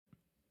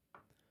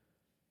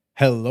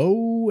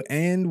Hello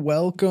and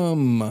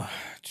welcome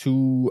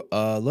to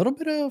a little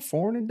bit of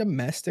foreign and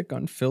domestic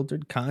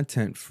unfiltered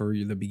content for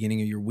the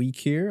beginning of your week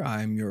here.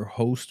 I'm your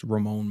host,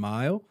 Ramon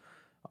Mile.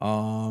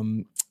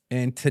 Um,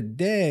 and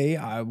today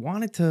I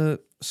wanted to,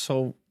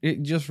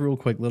 just real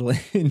quick, little,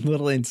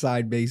 little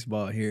inside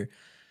baseball here.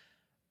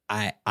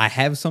 I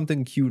have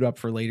something queued up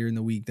for later in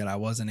the week that I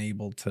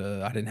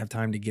didn't have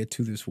time to get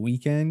to this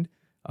weekend.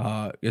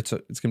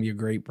 It's gonna be a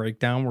great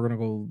breakdown. We're gonna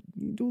go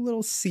do a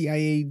little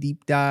CIA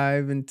deep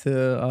dive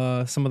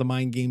into some of the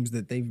mind games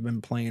that they've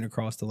been playing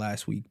across the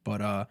last week.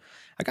 But I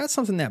got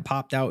something that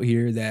popped out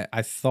here that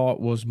I thought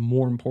was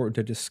more important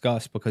to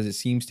discuss because it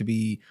seems to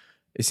be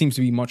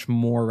much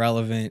more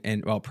relevant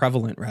and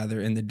prevalent rather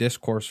in the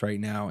discourse right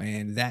now.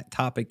 And that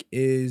topic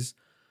is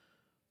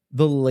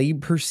the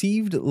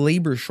perceived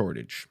labor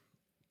shortage.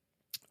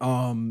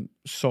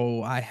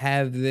 So I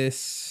have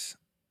this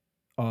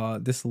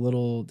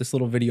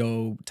little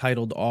video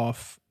titled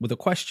off with a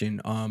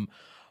question.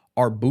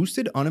 Are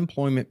boosted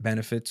unemployment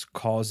benefits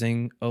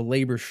causing a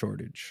labor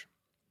shortage?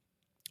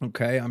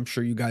 Okay, I'm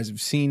sure you guys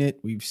have seen it.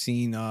 We've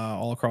seen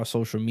all across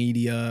social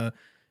media.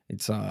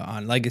 It's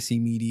on legacy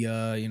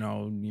media,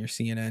 your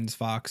CNN's,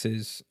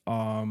 Fox's.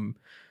 A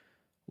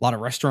lot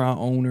of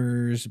restaurant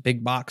owners,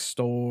 big box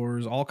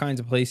stores, all kinds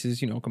of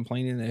places,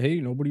 complaining that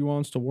hey, nobody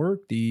wants to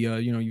work.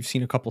 You've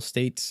seen a couple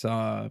states.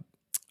 I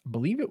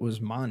believe it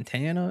was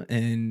Montana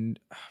and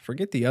I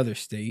forget the other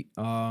state.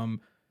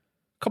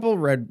 Couple of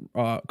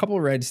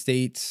red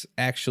states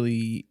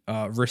actually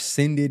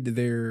rescinded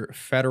their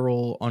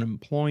federal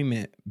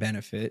unemployment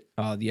benefit,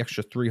 the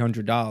extra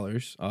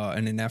 $300,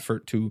 in an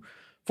effort to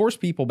force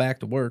people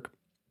back to work.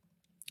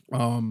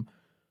 Um,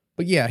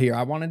 but yeah, here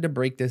I wanted to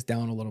break this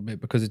down a little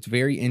bit because it's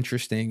very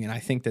interesting, and I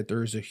think that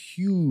there's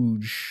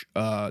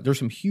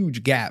some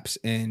huge gaps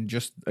in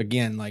just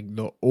again like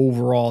the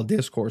overall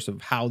discourse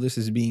of how this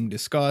is being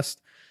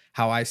discussed,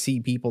 how I see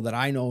people that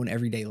I know in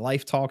everyday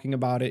life talking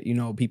about it.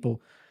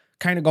 People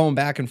kind of going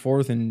back and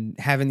forth and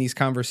having these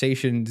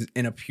conversations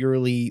in a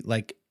purely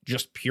like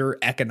just pure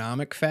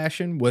economic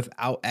fashion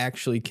without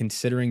actually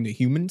considering the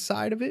human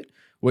side of it,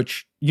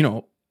 which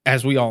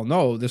as we all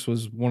know, this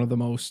was one of the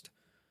most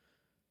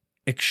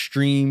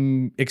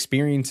extreme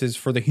experiences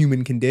for the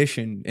human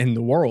condition in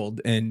the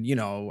world, and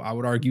I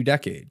would argue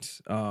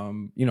decades.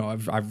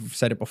 I've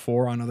said it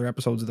before on other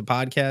episodes of the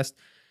podcast.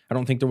 I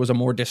don't think there was a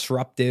more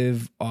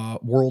disruptive,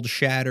 world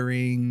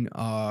shattering,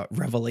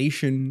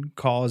 revelation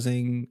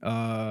causing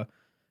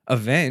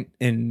event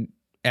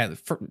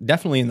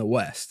definitely in the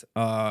West,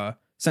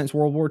 since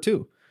World War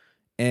II.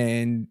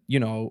 And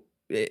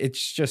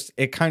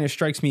it kind of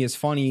strikes me as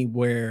funny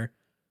where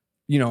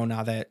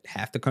now that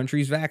half the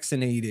country's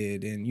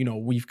vaccinated and,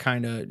 we've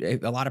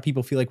a lot of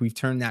people feel like we've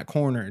turned that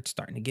corner. It's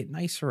starting to get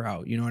nicer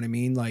out. You know what I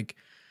mean? Like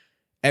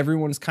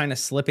everyone's kind of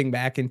slipping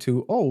back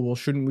into, oh, well,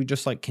 shouldn't we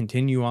just like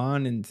continue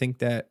on and think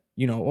that,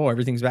 oh,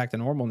 everything's back to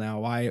normal now?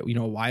 Why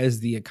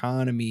is the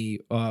economy,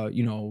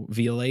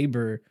 via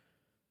labor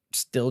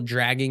still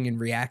dragging and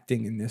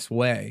reacting in this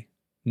way?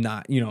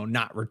 Not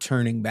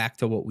returning back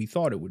to what we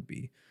thought it would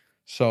be.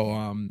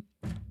 So,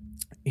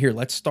 here,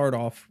 let's start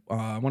off.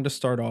 I wanted to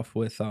start off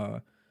with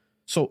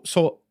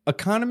so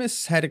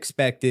economists had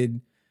expected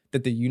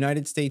that the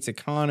United States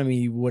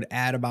economy would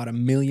add about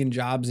 1 million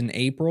jobs in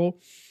April,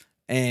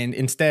 and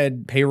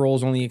instead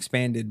payrolls only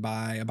expanded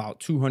by about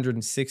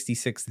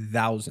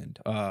 266,000.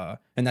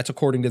 And that's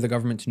according to the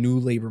government's new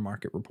labor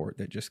market report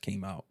that just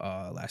came out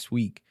last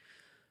week.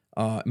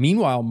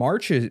 Meanwhile,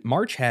 March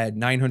had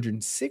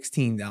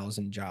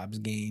 916,000 jobs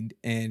gained,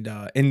 and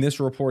in this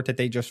report that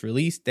they just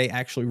released, they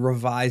actually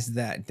revised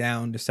that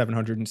down to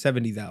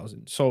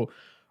 770,000. So,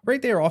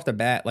 right there off the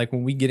bat, like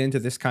when we get into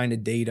this kind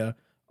of data,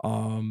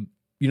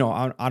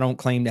 I don't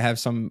claim to have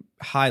some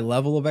high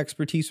level of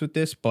expertise with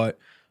this, but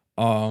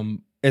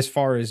as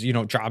far as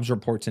jobs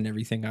reports and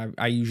everything,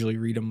 I usually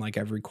read them like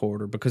every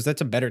quarter because that's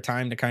a better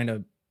time to kind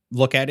of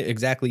look at it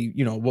exactly,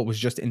 what was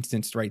just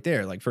instanced right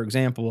there. Like, for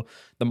example,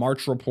 the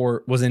March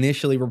report was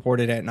initially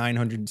reported at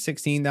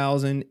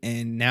 916,000,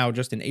 and now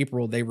just in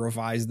April, they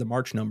revised the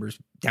March numbers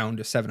down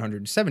to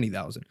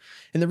 770,000.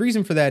 And the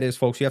reason for that is,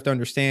 folks, you have to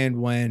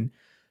understand when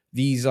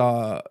these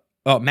macro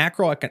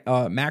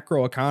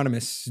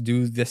economists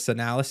do this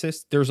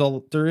analysis,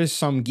 there is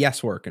some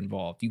guesswork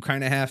involved.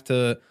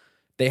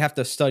 They have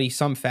to study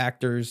some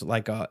factors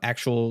like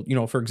actual,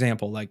 for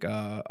example, like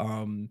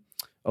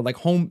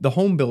the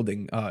home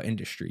building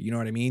industry. You know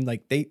what I mean?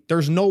 Like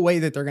there's no way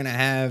that they're going to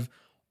have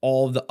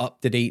all the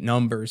up to date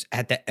numbers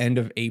at the end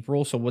of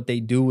April. So what they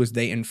do is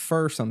they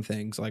infer some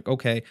things like,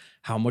 okay,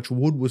 how much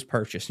wood was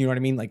purchased? You know what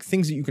I mean? Like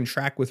things that you can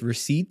track with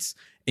receipts,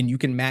 and you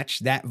can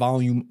match that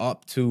volume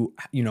up to,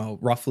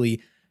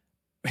 roughly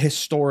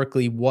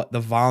historically what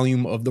the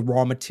volume of the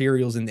raw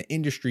materials in the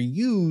industry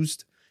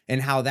used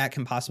and how that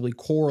can possibly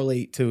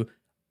correlate to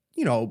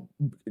you know,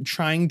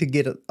 trying to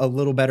get a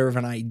little better of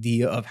an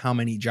idea of how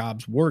many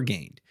jobs were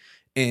gained.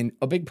 And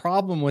a big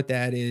problem with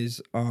that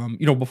is,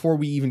 before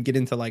we even get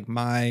into like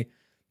my,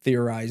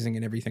 theorizing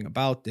and everything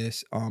about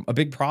this. A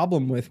big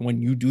problem with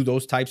when you do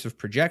those types of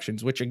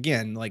projections, which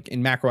again, like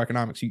in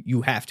macroeconomics,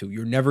 you have to.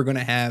 You're never going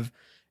to have.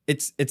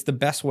 It's the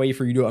best way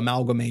for you to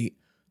amalgamate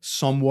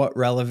somewhat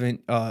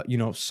relevant,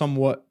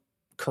 somewhat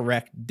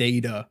correct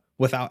data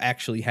without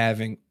actually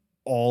having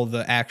all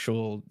the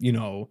actual,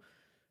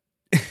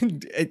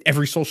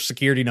 every social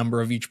security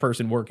number of each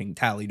person working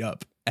tallied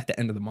up at the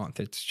end of the month.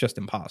 It's just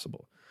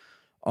impossible.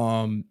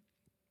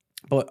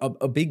 But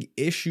a big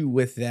issue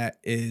with that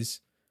is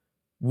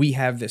we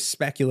have this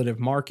speculative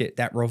market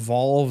that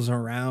revolves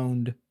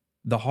around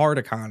the hard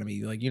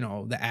economy, like,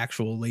 the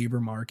actual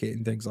labor market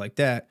and things like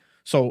that.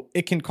 So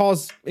it can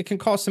cause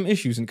some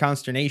issues and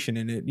consternation,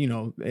 and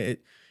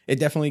it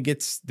definitely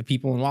gets the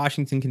people in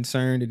Washington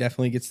concerned. It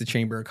definitely gets the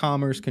Chamber of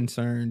Commerce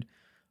concerned.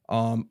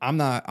 I'm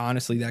not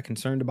honestly that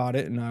concerned about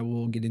it, and I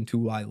will get into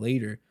why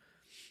later.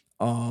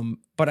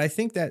 But I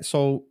think that,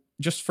 so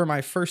just for my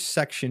first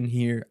section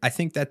here, I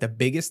think that the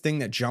biggest thing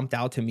that jumped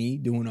out to me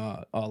doing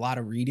a lot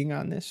of reading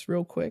on this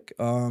real quick,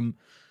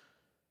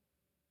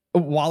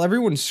 while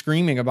everyone's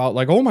screaming about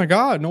like, oh my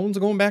God, no one's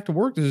going back to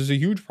work, this is a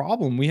huge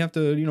problem, we have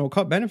to,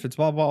 cut benefits,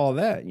 blah, blah, all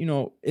that,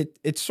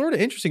 it's sort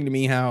of interesting to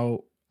me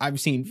how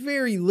I've seen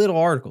very little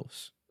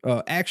articles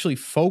actually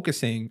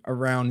focusing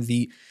around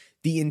the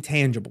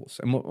intangibles.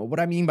 And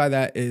what I mean by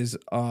that is,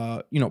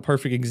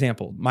 perfect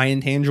example. My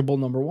intangible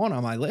number one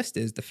on my list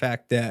is the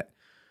fact that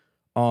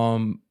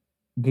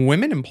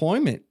women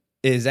employment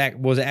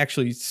was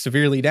actually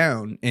severely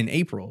down in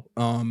April,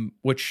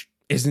 which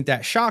isn't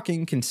that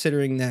shocking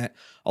considering that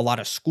a lot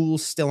of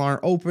schools still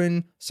aren't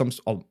open.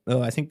 I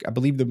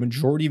believe the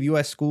majority of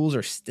U.S. schools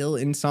are still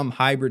in some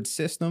hybrid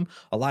system.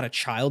 A lot of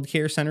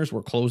childcare centers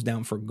were closed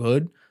down for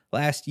good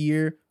last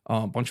year.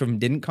 A bunch of them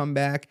didn't come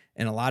back,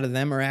 and a lot of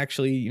them are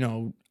actually,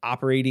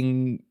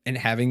 operating and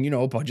having,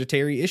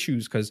 budgetary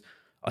issues because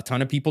a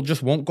ton of people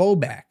just won't go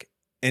back.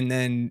 And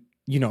then,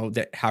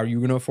 that how are you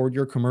going to afford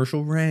your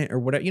commercial rent or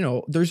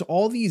whatever? There's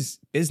all these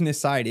business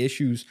side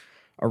issues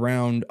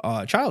around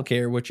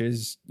childcare, which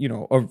is,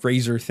 a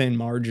razor thin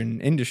margin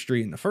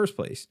industry in the first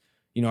place.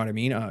 You know what I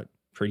mean?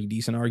 Pretty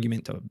decent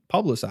argument to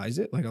publicize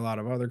it, like a lot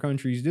of other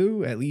countries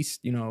do, at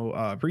least,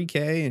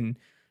 pre-K and,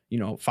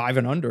 5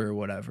 and under or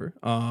whatever.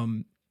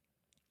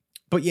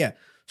 But yeah,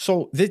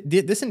 so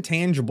this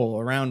intangible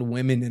around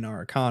women in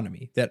our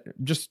economy that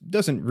just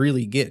doesn't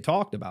really get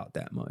talked about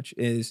that much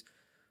is,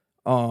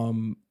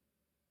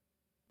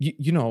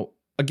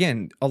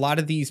 again, a lot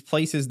of these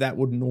places that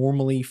would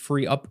normally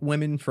free up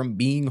women from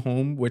being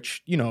home,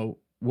 which,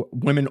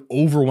 women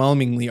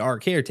overwhelmingly are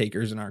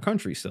caretakers in our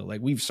country still.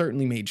 Like, we've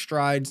certainly made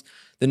strides.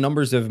 The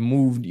numbers have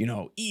moved,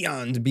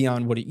 eons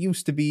beyond what it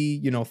used to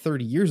be,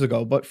 30 years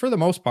ago. But for the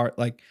most part,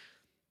 like,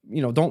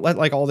 don't let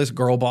like all this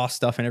girl boss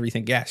stuff and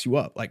everything gas you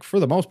up. Like, for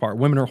the most part,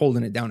 women are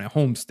holding it down at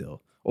home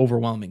still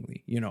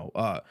overwhelmingly,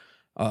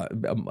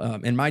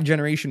 in my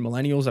generation,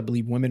 millennials, I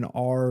believe women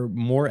are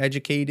more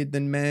educated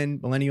than men,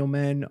 millennial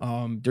men.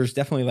 There's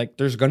definitely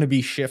there's going to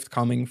be shift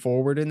coming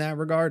forward in that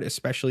regard,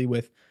 especially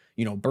with,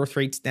 birth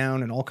rates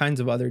down and all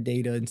kinds of other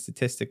data and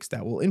statistics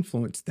that will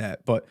influence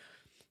that. But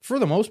for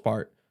the most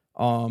part,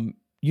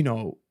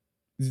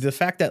 the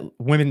fact that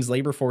women's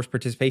labor force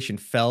participation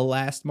fell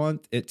last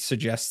month, it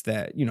suggests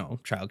that,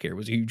 childcare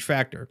was a huge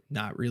factor,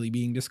 not really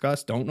being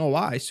discussed. Don't know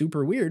why.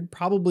 Super weird.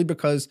 Probably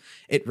because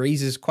it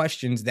raises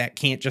questions that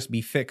can't just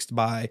be fixed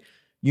by,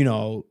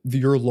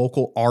 your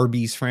local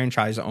Arby's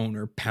franchise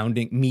owner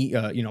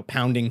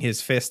pounding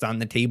his fist on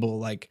the table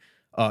like,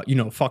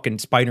 fucking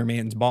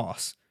Spider-Man's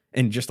boss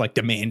and just like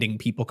demanding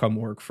people come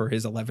work for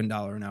his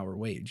 $11 an hour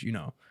wage,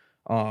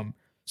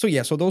 So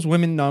yeah, so those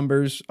women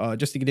numbers,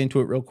 just to get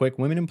into it real quick,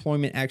 women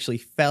employment actually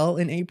fell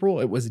in April.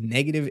 It was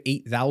negative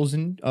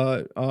 8,000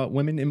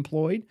 women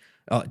employed,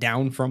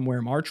 down from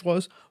where March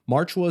was.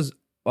 March was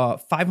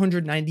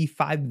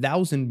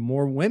 595,000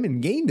 more women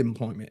gained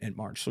employment in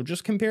March. So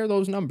just compare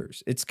those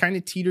numbers. It's kind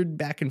of teetered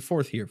back and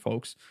forth here,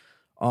 folks.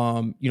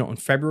 In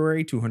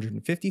February,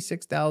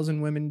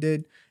 256,000 women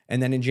did,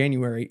 and then in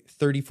January,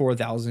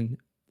 34,000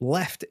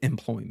 left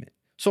employment.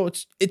 So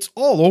it's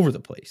all over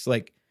the place.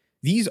 Like,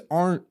 these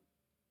are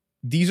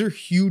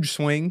huge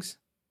swings.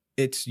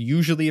 It's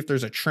usually, if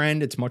there's a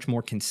trend, it's much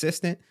more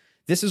consistent.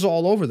 This is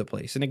all over the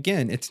place. And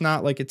again, it's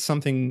not like it's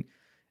something,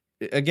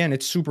 again,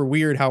 it's super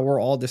weird how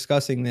we're all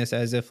discussing this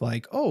as if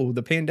like, oh,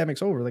 the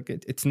pandemic's over. Like,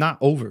 it's not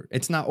over.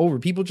 It's not over.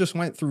 People just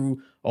went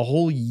through a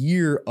whole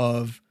year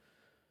of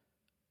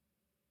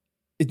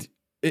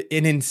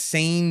an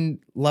insane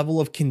level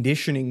of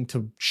conditioning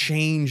to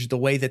change the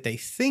way that they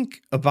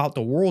think about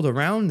the world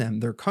around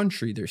them, their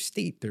country, their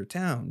state, their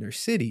town, their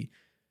city.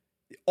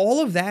 All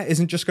of that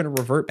isn't just going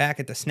to revert back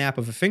at the snap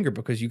of a finger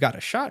because you got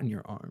a shot in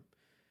your arm.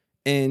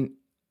 And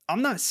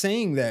I'm not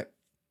saying that,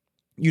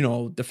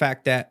 the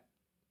fact that,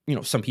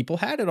 some people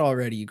had it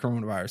already,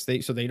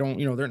 coronavirus, so they don't,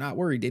 they're not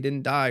worried, they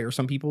didn't die, or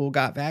some people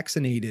got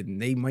vaccinated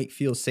and they might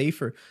feel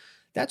safer.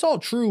 That's all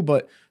true,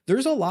 but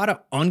there's a lot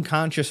of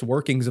unconscious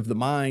workings of the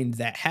mind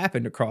that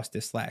happened across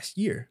this last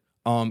year.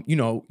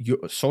 Your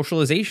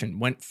socialization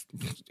went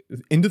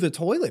into the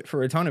toilet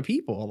for a ton of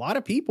people. A lot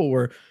of people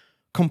were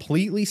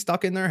completely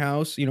stuck in their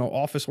house,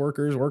 office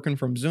workers working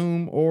from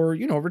Zoom, or,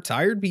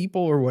 retired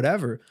people or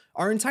whatever.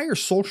 Our entire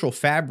social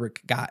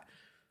fabric got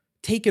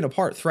taken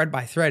apart thread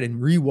by thread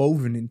and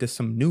rewoven into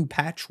some new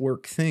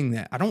patchwork thing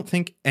that I don't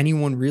think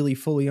anyone really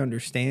fully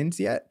understands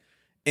yet.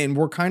 And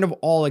we're kind of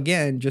all,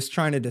 again, just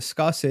trying to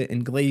discuss it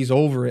and glaze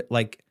over it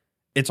like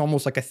it's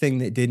almost like a thing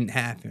that didn't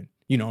happen,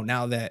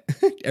 now that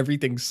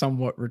everything's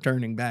somewhat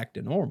returning back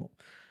to normal.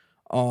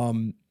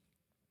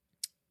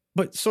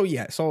 But so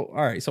yeah, so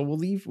all right, so we'll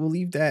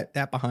leave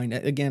that behind.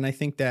 Again, I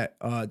think that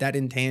that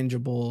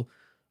intangible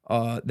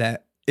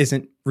that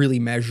isn't really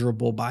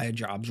measurable by a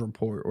jobs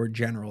report or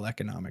general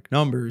economic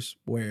numbers,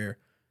 where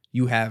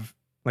you have,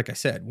 like I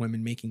said,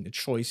 women making the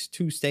choice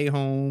to stay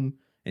home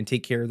and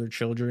take care of their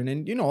children,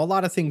 and a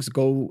lot of things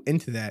go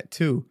into that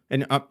too.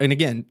 And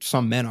again,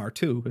 some men are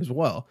too as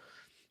well.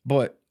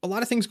 But a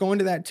lot of things go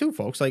into that too,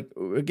 folks. Like,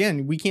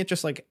 again, we can't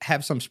just like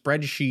have some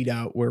spreadsheet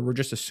out where we're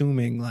just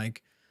assuming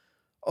like,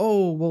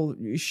 oh, well,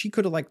 she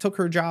could have like took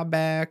her job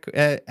back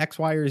at X,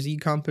 Y, or Z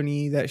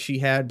company that she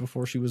had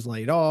before she was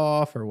laid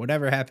off or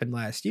whatever happened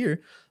last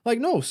year. Like,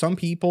 no, some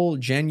people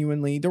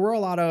genuinely, there were a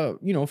lot of,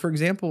 for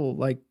example,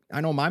 like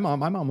I know my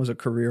mom was a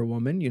career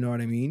woman, you know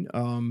what I mean?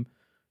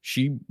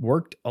 She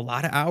worked a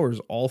lot of hours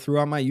all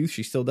throughout my youth.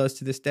 She still does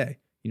to this day.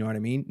 You know what I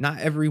mean? Not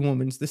every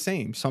woman's the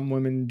same. Some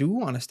women do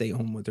want to stay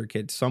home with their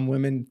kids. Some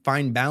women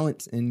find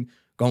balance in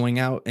going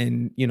out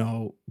and,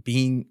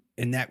 being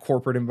in that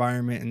corporate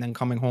environment and then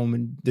coming home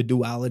and the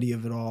duality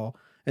of it all.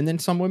 And then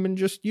some women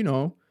just,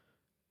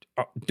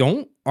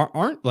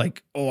 aren't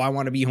like, oh, I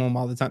want to be home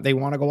all the time. They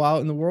want to go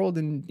out in the world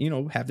and,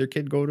 have their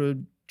kid go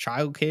to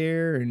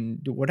childcare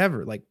and do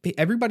whatever. Like,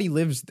 everybody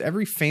lives,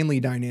 every family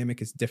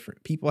dynamic is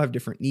different. People have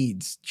different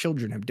needs.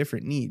 Children have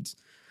different needs.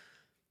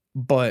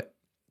 But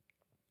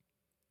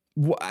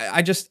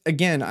I just,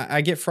 again,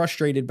 I get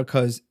frustrated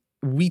because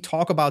we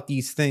talk about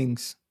these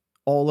things,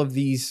 all of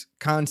these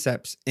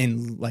concepts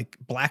in like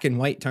black and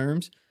white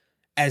terms,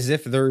 as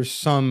if there's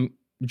some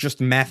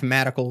just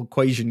mathematical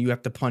equation you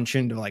have to punch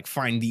in to like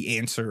find the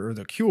answer or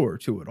the cure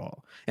to it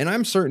all. And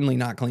I'm certainly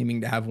not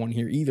claiming to have one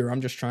here either. I'm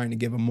just trying to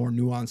give a more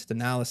nuanced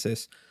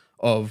analysis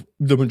of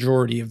the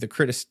majority of the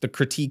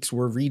critiques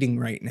we're reading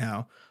right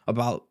now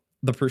about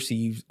the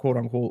perceived quote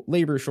unquote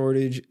labor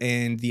shortage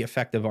and the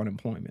effect of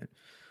unemployment.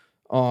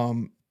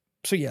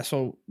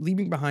 So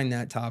leaving behind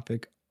that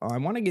topic, I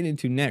want to get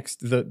into next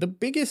the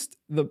biggest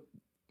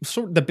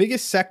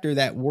sector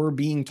that we're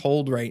being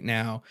told right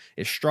now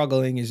is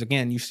struggling is,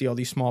 again, you see all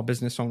these small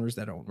business owners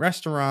that own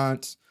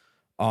restaurants,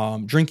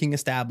 drinking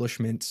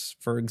establishments,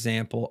 for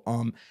example.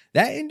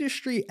 That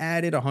industry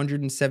added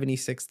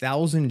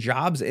 176,000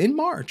 jobs in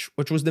March,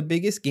 which was the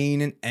biggest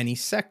gain in any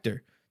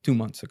sector 2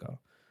 months ago.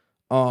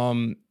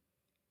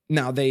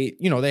 Now they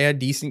had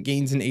decent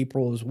gains in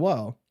April as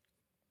well.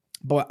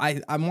 But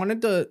I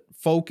wanted to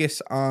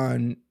focus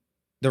on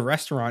the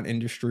restaurant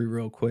industry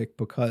real quick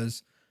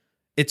because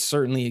it's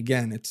certainly,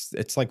 again,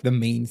 it's like the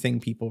main thing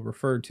people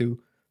refer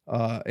to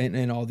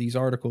in all these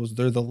articles.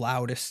 They're the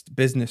loudest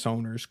business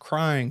owners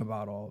crying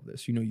about all of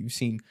this. You've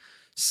seen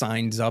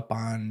signs up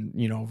on,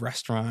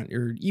 restaurant,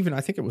 or even I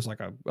think it was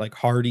like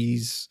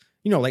Hardee's,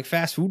 like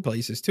fast food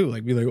places too.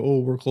 Like, be like, oh,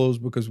 we're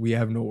closed because we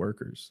have no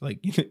workers.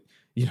 Like,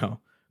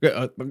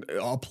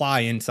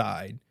 apply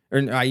inside. Or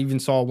I even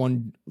saw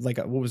one, like,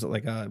 what was it?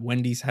 Like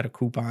Wendy's had a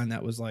coupon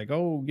that was like,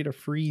 oh, get a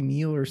free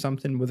meal or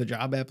something with a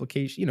job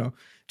application,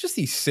 just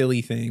these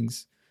silly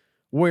things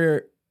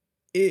where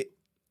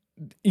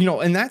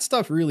and that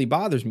stuff really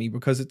bothers me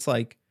because it's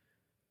like,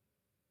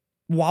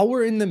 while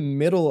we're in the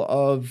middle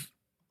of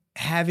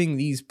having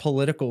these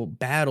political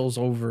battles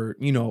over,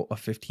 a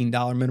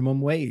 $15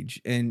 minimum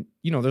wage. And,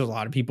 there's a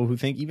lot of people who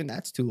think even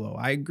that's too low.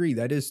 I agree.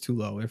 That is too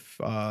low. If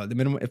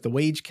the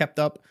wage kept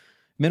up,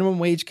 minimum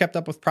wage kept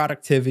up with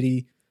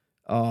productivity,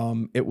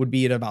 it would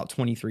be at about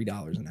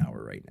 $23 an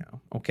hour right now.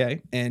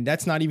 Okay. And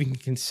that's not even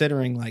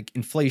considering like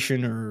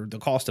inflation or the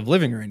cost of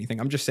living or anything.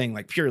 I'm just saying,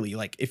 like, purely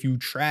like if you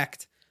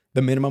tracked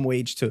the minimum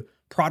wage to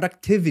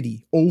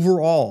productivity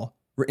overall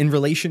in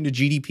relation to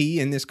GDP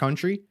in this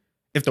country,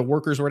 if the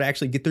workers were to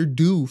actually get their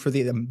due for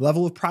the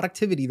level of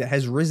productivity that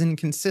has risen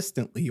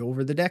consistently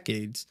over the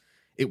decades,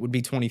 it would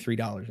be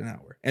 $23 an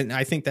hour. And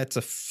I think that's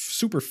a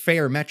super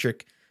fair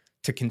metric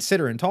to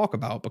consider and talk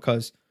about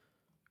because,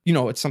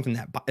 it's something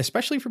that,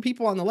 especially for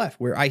people on the left,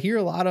 where I hear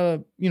a lot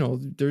of,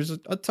 there's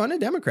a ton of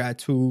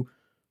Democrats who,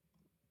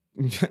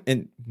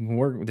 and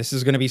this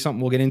is going to be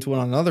something we'll get into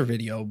on another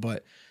video,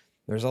 but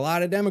there's a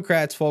lot of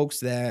Democrats, folks,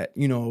 that,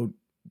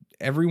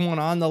 everyone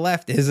on the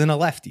left isn't a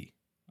lefty.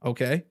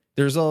 Okay.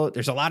 There's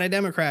a lot of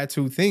Democrats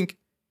who think,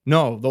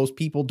 no, those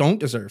people don't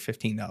deserve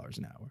 $15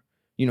 an hour.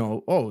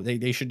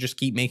 They should just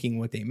keep making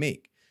what they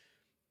make.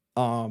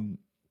 And,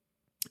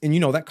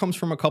 that comes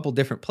from a couple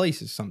different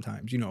places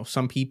sometimes.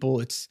 Some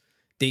people,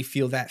 they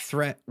feel that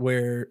threat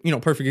where,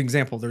 perfect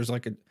example, there's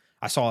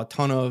I saw a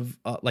ton of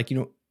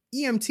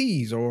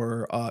EMTs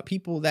or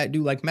people that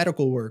do like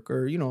medical work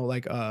or,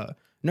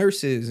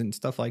 nurses and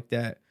stuff like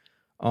that,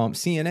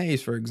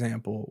 CNAs, for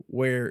example,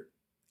 where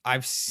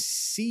I've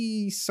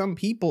see some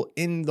people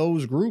in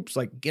those groups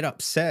like get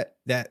upset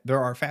that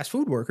there are fast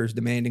food workers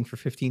demanding for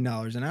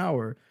 $15 an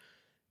hour.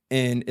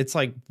 And it's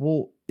like,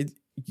 well,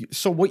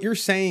 so what you're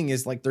saying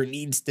is like there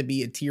needs to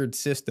be a tiered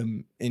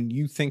system, and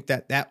you think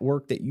that that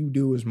work that you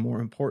do is more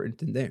important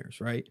than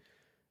theirs, right?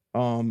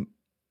 Um,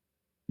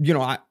 you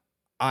know,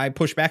 I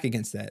push back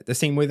against that the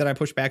same way that I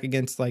push back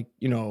against like,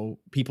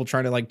 people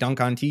trying to like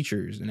dunk on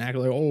teachers and act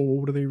like, oh,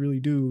 what do they really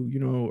do?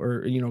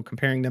 Or,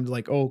 comparing them to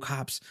like, oh,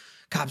 cops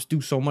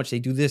do so much. They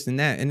do this and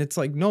that. And it's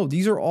like, no,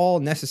 these are all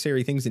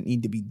necessary things that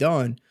need to be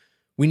done.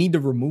 We need to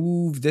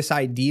remove this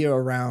idea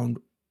around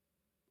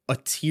a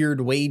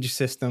tiered wage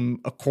system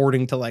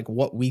according to like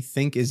what we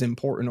think is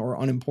important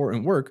or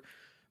unimportant work,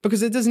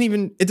 because it doesn't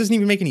even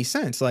make any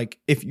sense. Like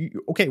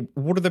okay,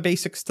 what are the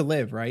basics to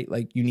live, right?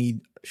 Like you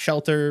need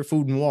shelter,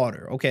 food, and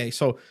water. Okay,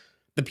 so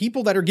the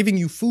people that are giving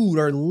you food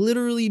are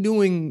literally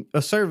doing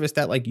a service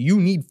that like you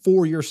need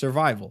for your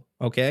survival.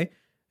 Okay.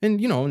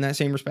 And in that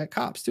same respect,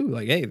 cops too,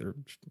 like, hey, they're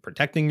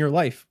protecting your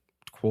life,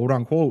 quote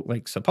unquote,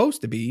 like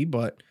supposed to be,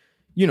 but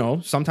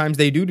sometimes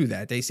they do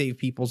that. They save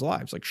people's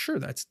lives. Like, sure,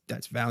 that's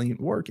valiant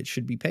work. It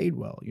should be paid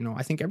well.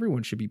 I think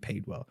everyone should be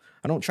paid well.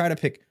 I don't try to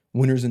pick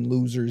winners and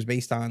losers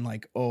based on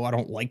like, oh, I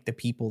don't like the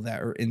people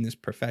that are in this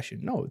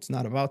profession. No, it's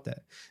not about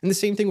that. And the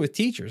same thing with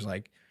teachers.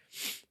 Like,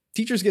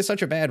 teachers get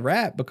such a bad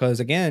rap because,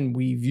 again,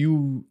 we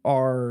view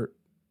our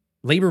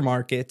labor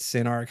markets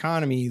and our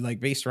economy like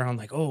based around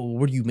like, oh,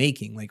 what are you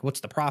making? Like, what's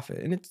the profit?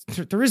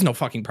 And there is no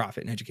fucking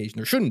profit in education.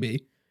 There shouldn't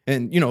be.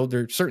 And,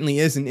 there certainly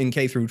isn't in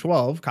K through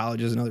 12.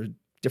 College is another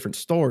different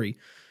story.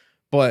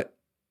 But,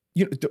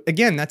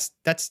 again, that's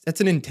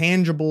an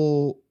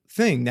intangible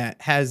thing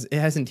that has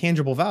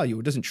intangible value.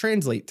 It doesn't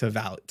translate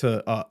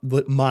to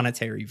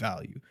monetary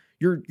value.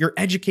 You're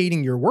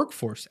educating your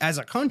workforce as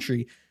a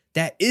country.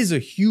 That is a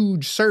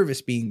huge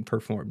service being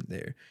performed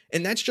there.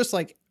 And that's just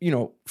like,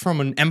 from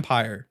an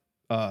empire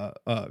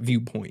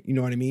viewpoint, you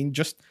know what I mean?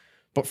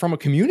 But from a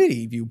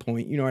community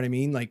viewpoint, you know what I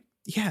mean? Like,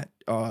 yeah,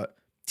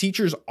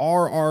 teachers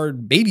are our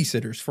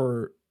babysitters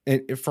for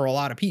a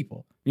lot of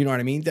people. You know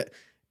what I mean? That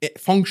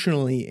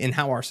functionally in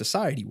how our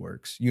society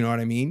works. You know what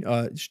I mean?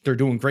 They're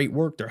doing great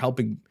work. They're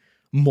helping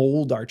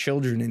mold our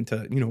children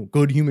into,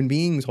 good human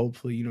beings.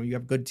 Hopefully, you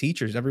have good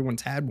teachers.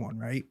 Everyone's had one,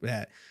 right?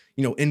 That,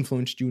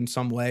 influenced you in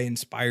some way,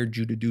 inspired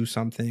you to do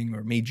something,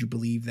 or made you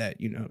believe that,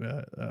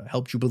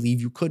 helped you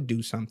believe you could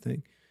do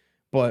something.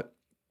 But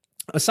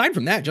aside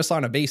from that, just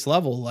on a base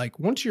level, like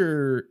once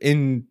you're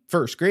in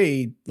first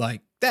grade,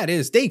 like that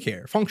is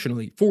daycare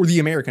functionally for the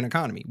American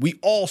economy. We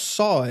all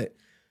saw it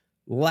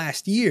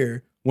last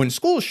year when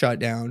schools shut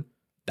down.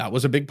 That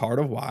was a big part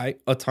of why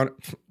a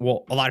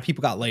lot of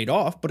people got laid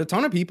off, but a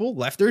ton of people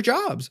left their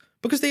jobs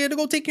because they had to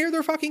go take care of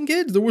their fucking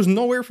kids. There was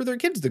nowhere for their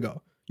kids to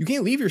go. You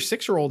can't leave your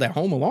 6-year-old at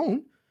home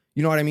alone.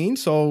 You know what I mean?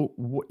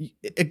 So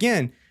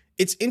again,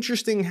 it's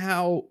interesting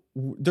how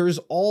there's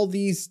all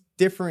these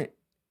different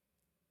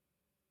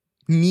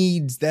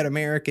needs that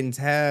Americans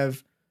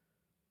have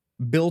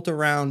built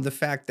around the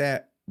fact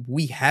that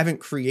we haven't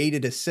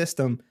created a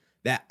system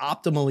that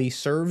optimally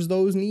serves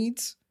those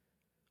needs.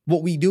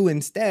 What we do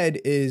instead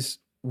is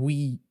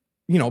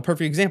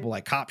perfect example,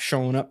 like cops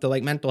showing up to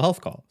like mental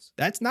health calls.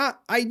 That's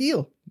not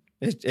ideal.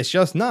 It's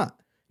just not.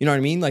 You know what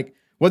I mean? Like,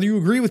 whether you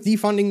agree with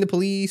defunding the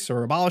police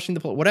or abolishing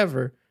the police,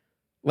 whatever,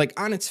 like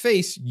on its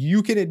face,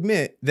 you can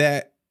admit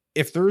that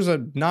if there's a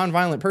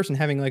nonviolent person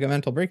having like a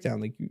mental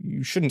breakdown, like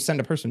you shouldn't send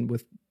a person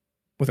with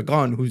a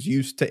gun who's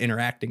used to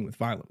interacting with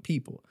violent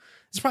people.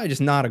 It's probably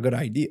just not a good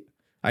idea.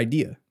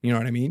 You know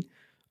what I mean?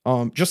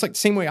 Just like the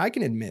same way I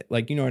can admit,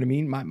 like, you know what I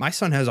mean? My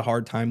son has a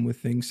hard time with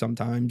things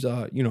sometimes,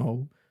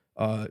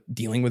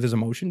 dealing with his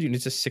emotions.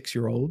 It's a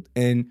 6-year-old,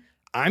 and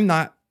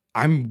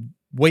I'm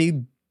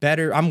way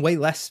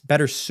less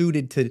better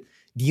suited to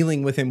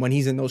dealing with him when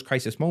he's in those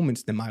crisis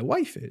moments than my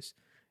wife is.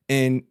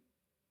 And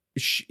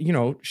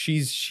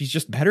she's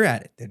just better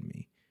at it than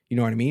me. You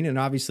know what I mean? And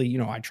obviously,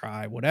 I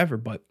try whatever,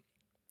 but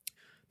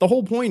the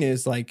whole point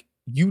is like,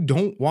 you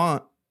don't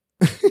want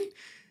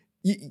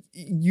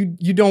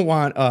you don't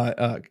want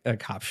a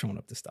cop showing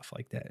up to stuff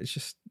like that. It's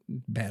just a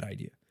bad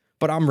idea.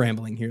 But I'm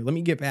rambling here. Let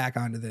me get back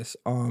onto this.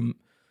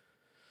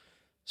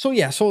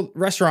 So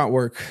restaurant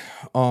work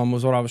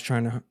was what I was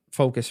trying to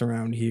focus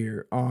around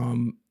here.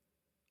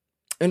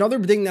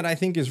 Another thing that I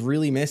think is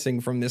really missing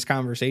from this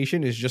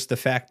conversation is just the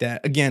fact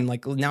that, again,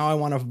 like now I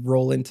want to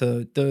roll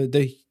into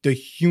the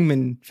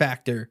human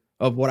factor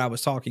of what I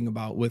was talking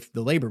about with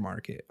the labor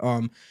market.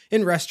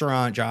 In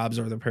restaurant jobs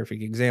are the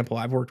perfect example.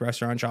 I've worked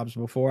restaurant jobs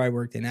before. I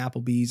worked in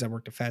Applebee's. I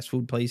worked at fast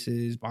food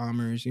places,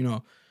 Bombers.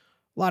 A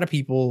lot of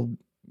people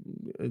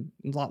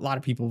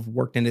have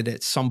worked in it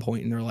at some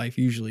point in their life,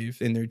 usually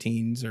if in their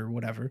teens or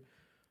whatever.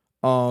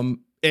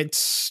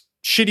 It's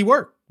shitty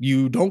work.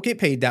 You don't get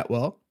paid that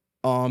well.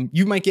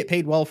 You might get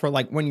paid well for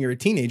like when you're a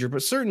teenager,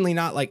 but certainly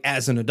not like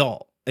as an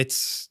adult.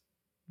 It's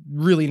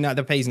really not,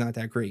 the pay's not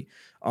that great.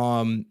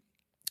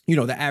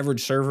 The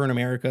average server in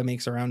America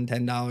makes around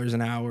 $10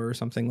 an hour or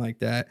something like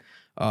that.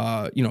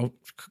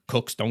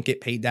 Cooks don't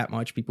get paid that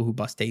much. People who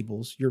bus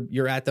tables,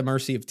 you're at the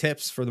mercy of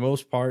tips for the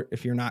most part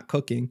if you're not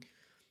cooking.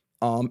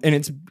 And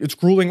it's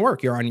grueling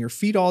work. You're on your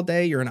feet all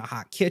day. You're in a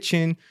hot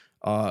kitchen.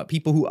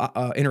 People who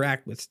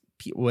interact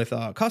with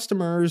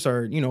customers,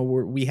 or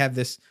we have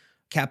this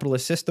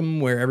capitalist system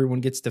where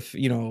everyone gets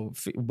to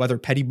whether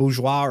petty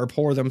bourgeois or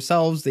poor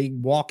themselves, they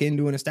walk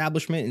into an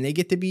establishment and they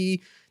get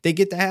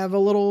to have a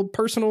little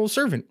personal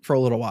servant for a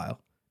little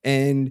while.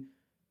 And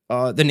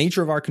the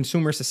nature of our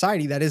consumer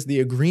society, that is the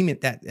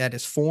agreement that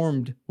is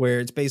formed, where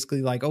it's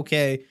basically like,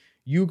 okay,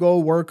 you go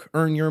work,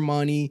 earn your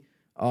money,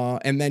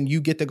 and then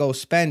you get to go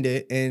spend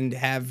it and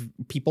have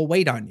people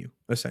wait on you,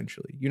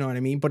 essentially. You know what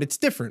I mean? But it's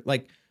different.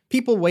 Like,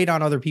 people wait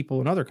on other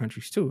people in other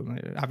countries too.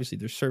 Obviously,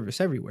 there's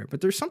service everywhere,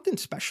 but there's something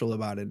special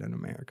about it in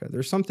America.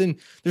 There's something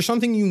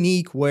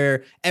unique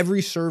where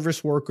every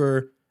service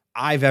worker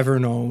I've ever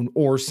known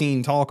or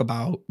seen talk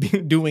about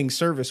doing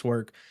service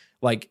work,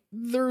 like,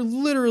 they're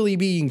literally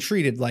being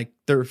treated like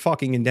they're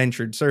fucking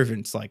indentured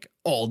servants, like,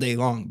 all day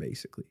long,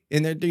 basically.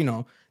 And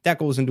that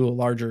goes into a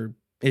larger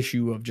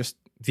issue of just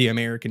the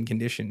American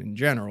condition in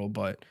general.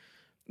 But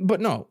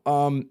no,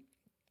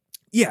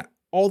 yeah,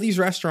 all these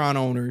restaurant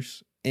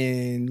owners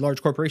and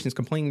large corporations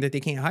complaining that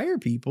they can't hire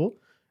people.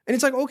 And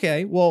it's like,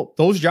 okay, well,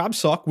 those jobs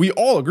suck. We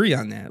all agree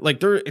on that.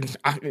 Like,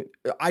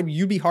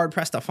 you'd be hard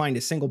pressed to find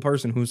a single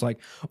person who's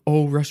like,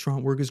 oh,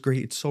 restaurant work is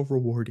great. It's so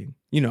rewarding.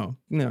 No,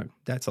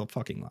 that's a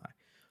fucking lie.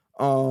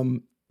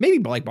 Maybe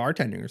like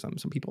bartending or something.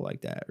 Some people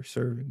like that, or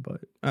serving,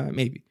 but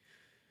maybe.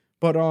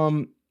 But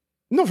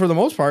no, for the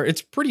most part,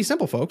 it's pretty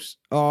simple, folks.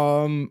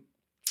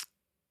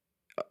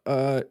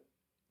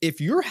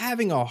 If you're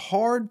having a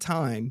hard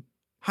time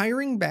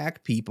hiring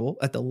back people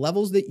at the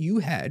levels that you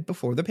had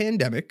before the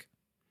pandemic,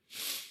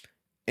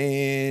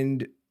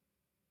 and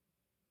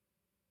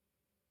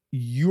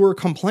you're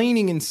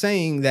complaining and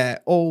saying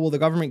that, oh, well, the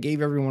government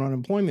gave everyone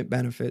unemployment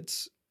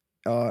benefits,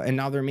 and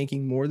now they're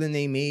making more than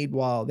they made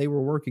while they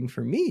were working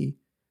for me,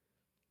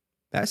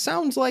 that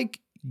sounds like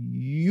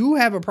you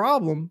have a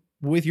problem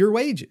with your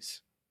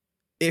wages.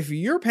 If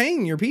you're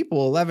paying your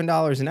people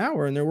 $11 an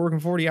hour and they're working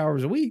 40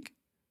 hours a week,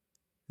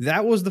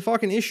 that was the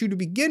fucking issue to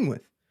begin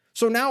with.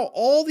 So now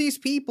all these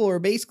people are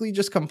basically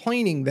just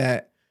complaining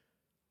that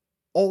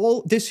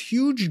all this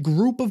huge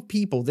group of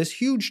people, this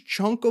huge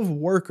chunk of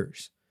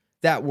workers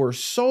that were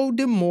so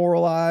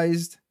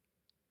demoralized,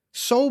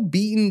 so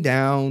beaten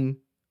down,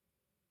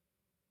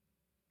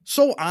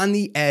 so on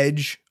the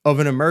edge of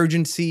an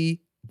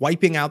emergency,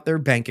 wiping out their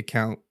bank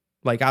account,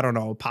 like, I don't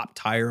know, pop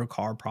tire, a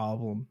car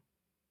problem,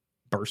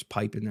 burst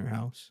pipe in their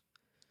house.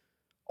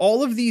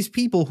 All of these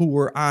people who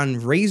were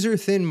on razor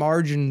thin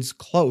margins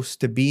close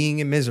to being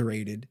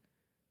immiserated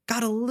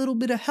got a little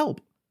bit of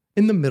help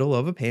in the middle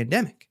of a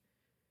pandemic.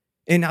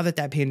 And now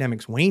that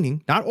pandemic's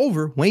waning, not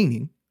over,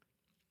 waning,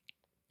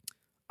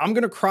 I'm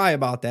going to cry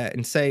about that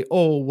and say,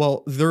 oh,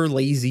 well, they're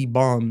lazy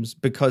bums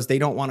because they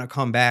don't want to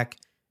come back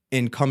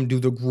and come do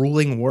the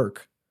grueling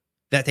work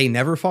that they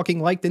never fucking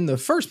liked in the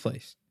first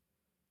place.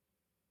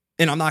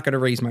 And I'm not going to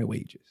raise my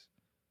wages.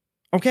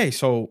 Okay,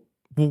 so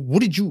why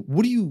would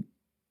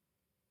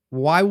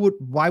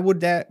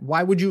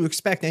you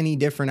expect any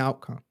different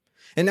outcome?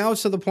 And now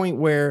it's to the point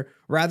where,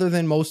 rather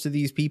than most of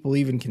these people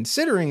even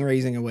considering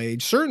raising a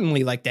wage,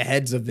 certainly like the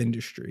heads of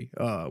industry,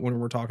 when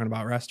we're talking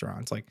about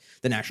restaurants, like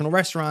the National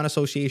Restaurant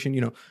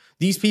Association,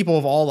 these people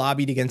have all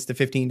lobbied against the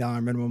 $15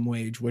 minimum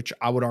wage, which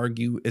I would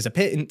argue is a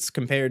pittance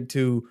compared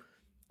to,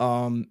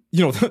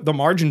 the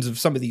margins of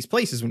some of these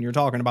places when you're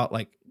talking about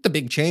like the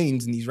big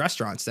chains and these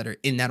restaurants that are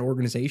in that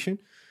organization.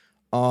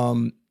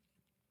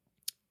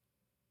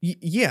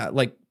 Yeah,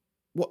 like,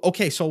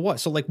 okay, so what?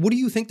 So like, what do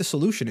you think the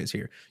solution is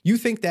here? You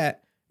think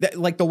that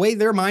like the way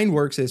their mind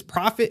works is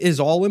profit is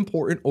all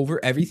important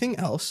over everything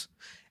else.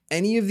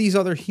 Any of these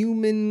other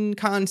human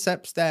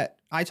concepts that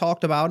I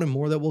talked about and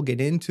more that we'll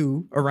get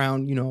into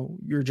around,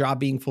 your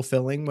job being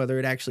fulfilling, whether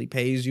it actually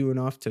pays you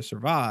enough to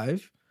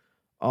survive,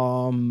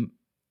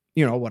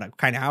 what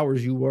kind of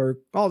hours you work,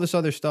 all this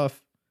other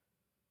stuff.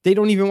 They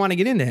don't even want to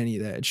get into any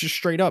of that. It's just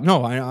straight up,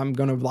 no, I'm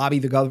going to lobby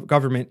the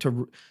government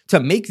to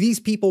make these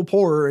people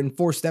poorer and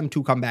force them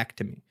to come back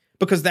to me,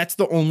 because that's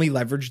the only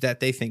leverage that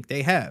they think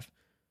they have.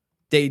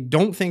 They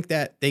don't think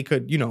that they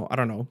could,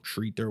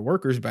 treat their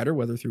workers better,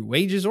 whether through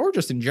wages or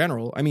just in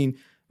general. I mean,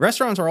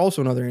 restaurants are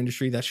also another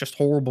industry that's just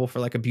horrible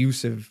for like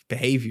abusive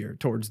behavior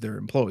towards their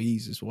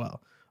employees as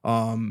well.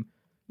 When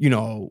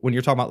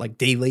you're talking about like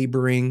day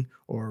laboring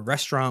or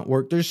restaurant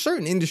work, there's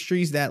certain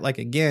industries that, like,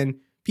 again,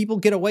 people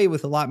get away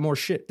with a lot more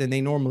shit than they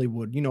normally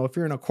would. If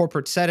you're in a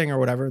corporate setting or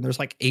whatever, and there's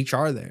like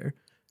HR there,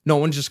 no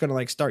one's just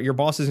going to your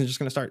boss isn't just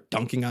going to start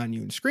dunking on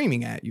you and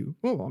screaming at you.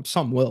 Well,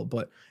 some will,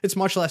 but it's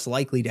much less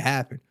likely to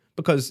happen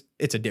because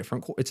it's a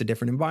different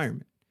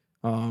environment.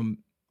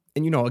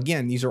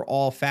 Again, these are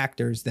all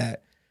factors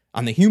that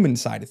on the human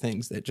side of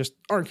things that just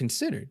aren't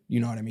considered. You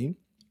know what I mean?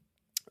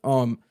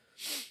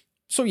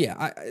 So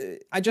yeah,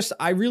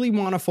 I really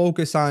want to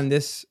focus on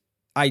this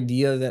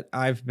idea that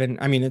I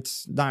mean,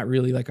 it's not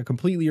really like a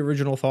completely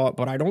original thought,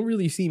 but I don't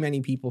really see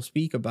many people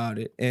speak about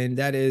it. And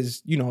that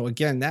is,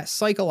 again, that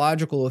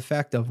psychological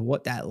effect of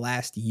what that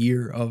last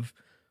year of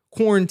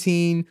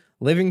quarantine,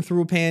 living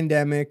through a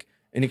pandemic,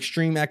 an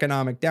extreme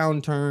economic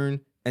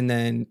downturn, and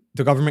then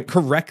the government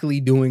correctly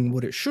doing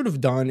what it should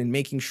have done and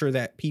making sure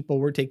that people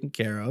were taken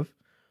care of.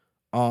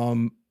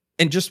 And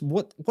just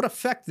what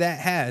effect that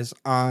has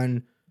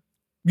on,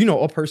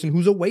 a person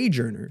who's a wage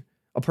earner,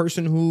 a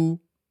person who,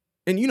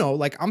 and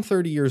like I'm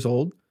 30 years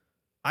old.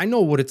 I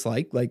know what it's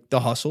like the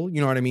hustle, you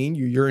know what I mean?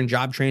 You're in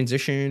job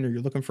transition or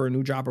you're looking for a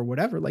new job or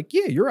whatever. Like,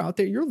 yeah, you're out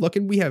there, you're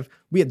looking. We have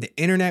the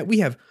internet, we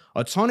have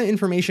a ton of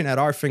information at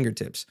our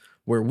fingertips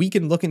where we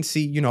can look and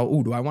see,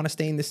 do I want to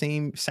stay in the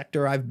same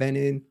sector I've been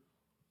in?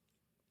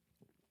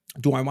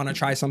 Do I want to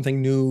try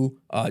something new?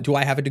 Do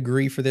I have a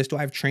degree for this? Do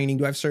I have training?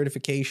 Do I have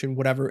certification?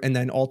 Whatever. And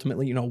then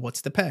ultimately,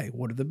 what's the pay?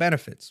 What are the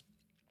benefits?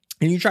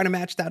 And you try to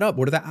match that up.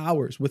 What are the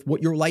hours with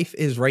what your life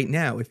is right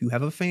now? If you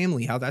have a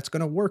family, how that's going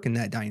to work in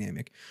that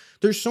dynamic.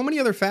 There's so many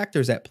other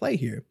factors at play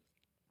here,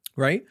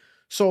 right?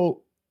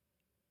 So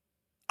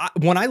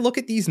when I look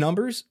at these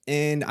numbers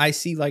and I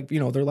see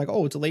they're like,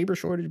 oh, it's a labor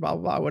shortage, blah,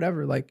 blah, blah,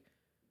 whatever. Like,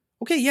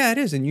 okay, yeah, it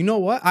is. And you know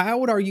what? I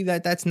would argue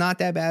that that's not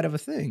that bad of a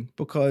thing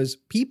because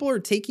people are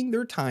taking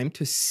their time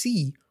to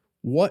see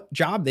what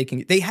job they can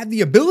get. They have the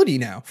ability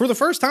now for the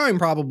first time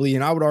probably,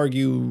 and I would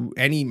argue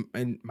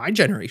in my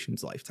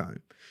generation's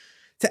lifetime,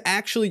 to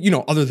actually,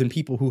 other than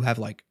people who have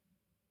like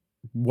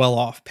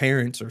well-off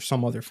parents or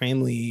some other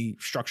family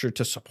structure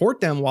to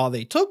support them while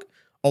they took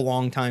a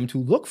long time to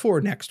look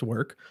for next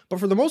work. But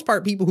for the most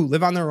part, people who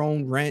live on their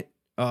own, rent,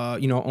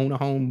 own a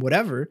home,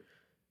 whatever,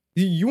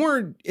 you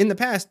weren't in the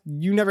past.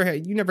 You never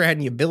had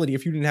any ability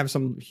if you didn't have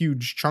some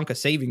huge chunk of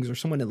savings or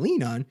someone to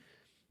lean on.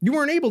 You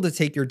weren't able to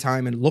take your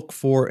time and look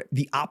for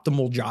the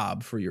optimal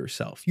job for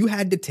yourself. You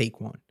had to take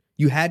one.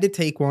 You had to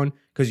take one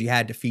because you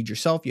had to feed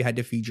yourself. You had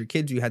to feed your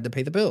kids. You had to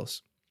pay the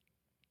bills.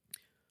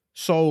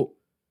 So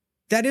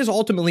that is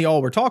ultimately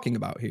all we're talking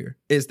about here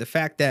is the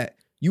fact that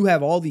you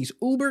have all these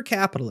uber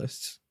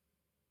capitalists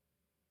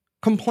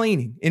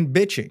complaining and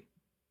bitching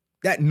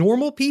that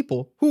normal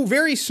people who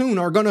very soon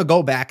are going to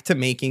go back to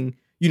making,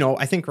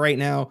 I think right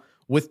now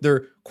with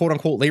their quote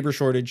unquote labor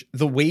shortage,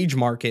 the wage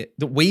market,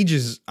 the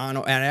wages on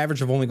an average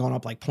have only gone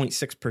up like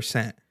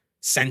 0.6%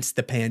 since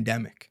the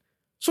pandemic.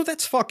 So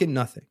that's fucking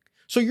nothing.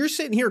 So you're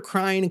sitting here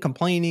crying and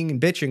complaining and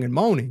bitching and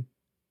moaning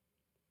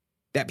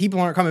that people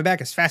aren't coming back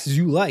as fast as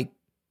you like,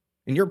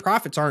 and your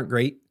profits aren't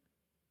great.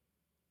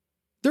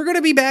 They're going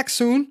to be back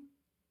soon.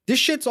 This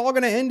shit's all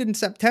going to end in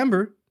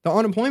September. The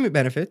unemployment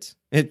benefits,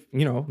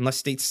 unless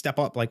states step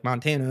up like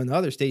Montana and the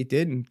other state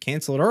did and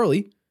cancel it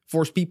early,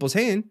 force people's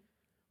hand.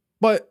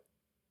 But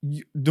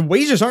the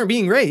wages aren't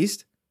being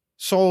raised.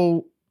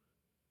 So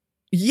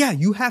yeah,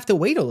 you have to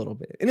wait a little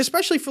bit. And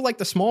especially for like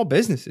the small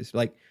businesses,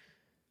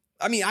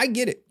 I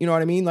get it. You know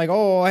what I mean? Like,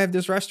 oh, I have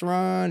this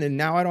restaurant and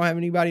now I don't have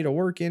anybody to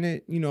work in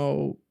it.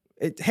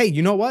 Hey,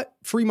 you know what?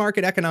 Free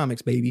market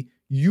economics, baby.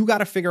 You got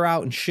to figure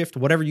out and shift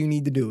whatever you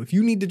need to do. If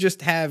you need to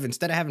just have,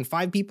 instead of having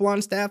 5 people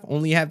on staff,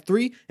 only have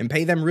 3 and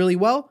pay them really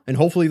well, and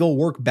hopefully they'll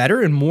work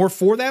better and more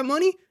for that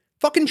money,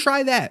 fucking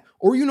try that.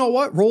 Or you know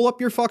what? Roll up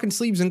your fucking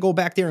sleeves and go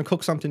back there and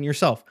cook something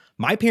yourself.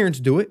 My parents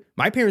do it.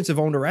 My parents have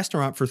owned a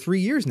restaurant for 3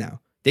 years now.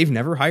 They've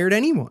never hired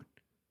anyone.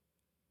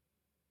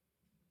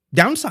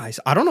 Downsize.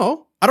 I don't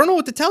know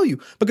what to tell you.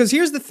 Because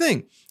here's the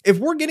thing. If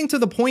we're getting to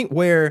the point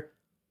where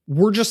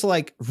we're just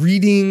like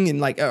reading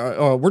and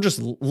we're just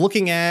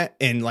looking at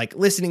and like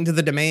listening to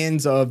the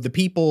demands of the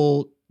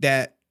people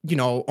that,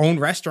 own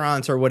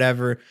restaurants or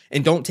whatever,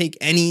 and don't take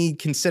any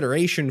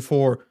consideration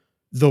for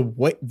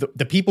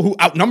the people who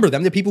outnumber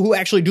them, the people who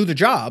actually do the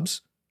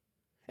jobs,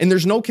 and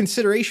there's no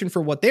consideration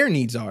for what their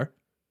needs are.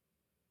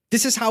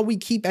 This is how we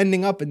keep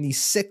ending up in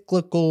these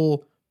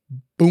cyclical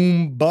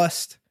boom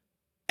bust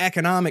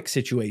economic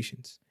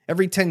situations.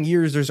 Every 10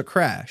 years, there's a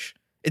crash.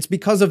 It's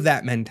because of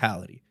that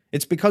mentality.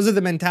 It's because of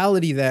the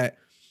mentality that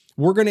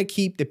we're going to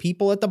keep the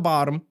people at the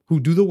bottom who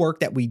do the work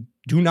that we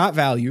do not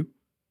value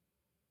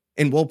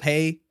and will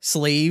pay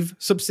slave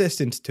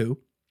subsistence to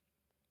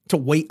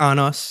wait on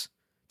us,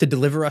 to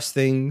deliver us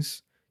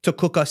things, to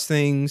cook us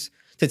things,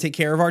 to take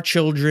care of our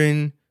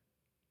children,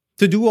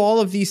 to do all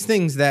of these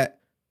things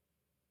that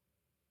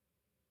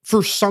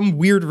for some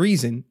weird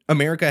reason,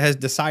 America has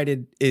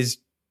decided is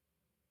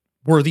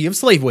worthy of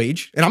slave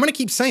wage. And I'm going to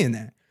keep saying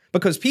that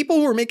because people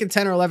who are making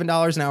 $10 or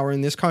 $11 an hour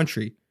in this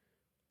country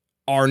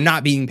are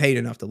not being paid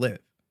enough to live.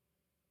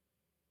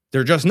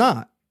 They're just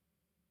not.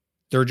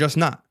 They're just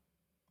not.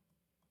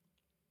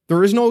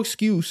 There is no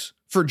excuse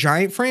for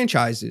giant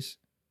franchises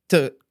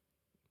to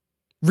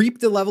reap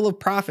the level of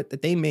profit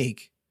that they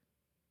make,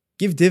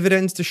 give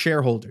dividends to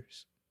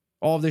shareholders,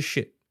 all of this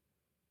shit,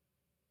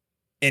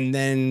 and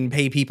then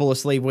pay people a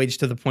slave wage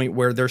to the point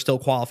where they're still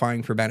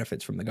qualifying for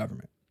benefits from the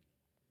government.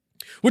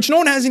 Which no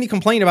one has any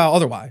complaint about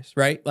otherwise,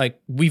 right?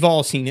 Like we've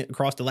all seen it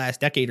across the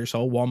last decade or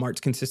so. Walmart's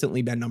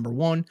consistently been number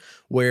one,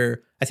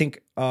 where I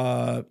think,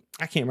 I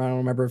don't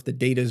remember if the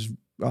data's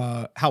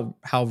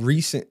how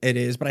recent it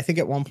is, but I think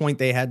at one point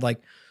they had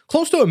like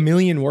close to 1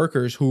 million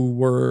workers who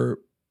were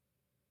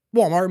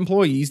Walmart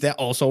employees that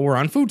also were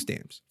on food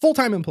stamps,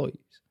 full-time employees.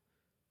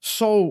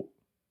 So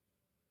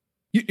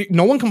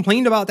no one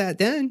complained about that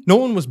then. No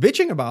one was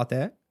bitching about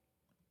that.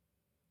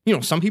 You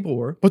know, some people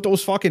were, but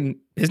those fucking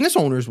business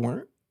owners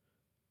weren't.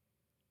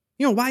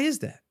 You know, why is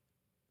that?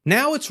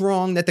 Now it's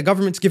wrong that the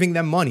government's giving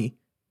them money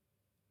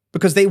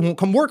because they won't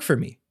come work for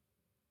me.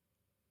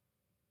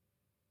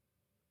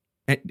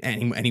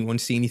 Anyone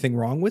see anything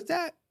wrong with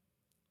that?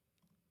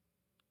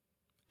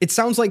 It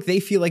sounds like they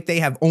feel like they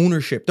have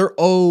ownership. They're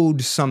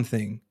owed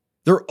something.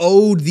 They're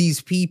owed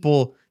these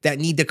people that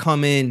need to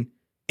come in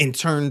and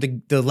turn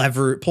the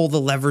lever, pull the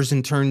levers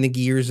and turn the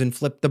gears and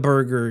flip the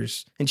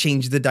burgers and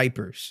change the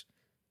diapers.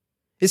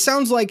 It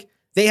sounds like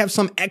they have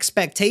some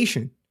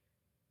expectation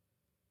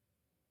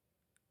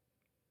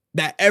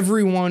that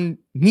everyone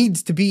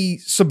needs to be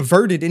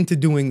subverted into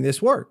doing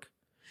this work.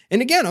 And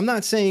again, I'm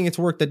not saying it's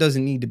work that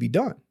doesn't need to be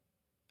done.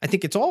 I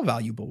think it's all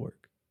valuable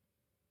work.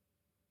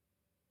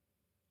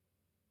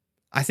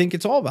 I think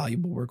it's all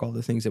valuable work, all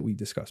the things that we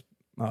discussed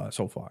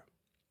so far.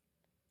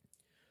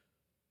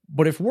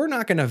 But if we're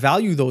not going to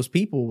value those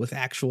people with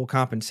actual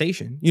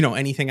compensation, you know,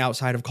 anything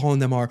outside of calling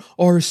them our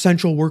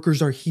essential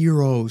workers are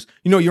heroes.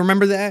 You know, you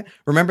remember that?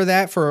 Remember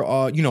that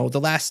for, you know,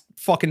 the last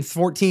fucking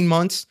 14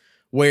 months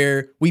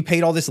where we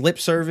paid all this lip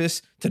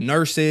service to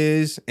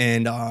nurses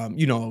and,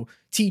 you know,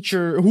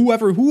 teacher,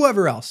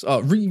 whoever else,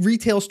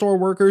 retail store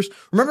workers.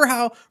 Remember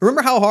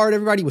how hard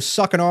everybody was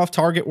sucking off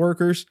Target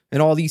workers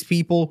and all these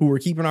people who were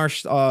keeping our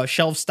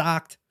shelves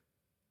stocked?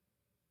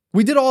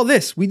 We did all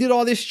this. We did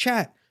all this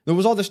chat. There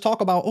was all this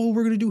talk about, oh,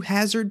 we're going to do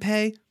hazard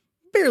pay.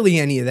 Barely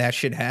any of that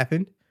shit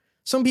happened.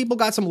 Some people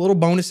got some little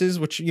bonuses,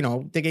 which, you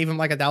know, they gave them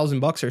like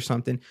 $1,000 or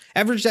something.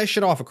 Average that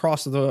shit off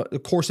across the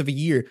course of a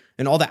year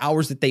and all the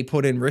hours that they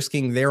put in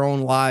risking their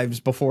own lives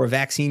before a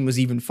vaccine was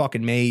even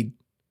fucking made.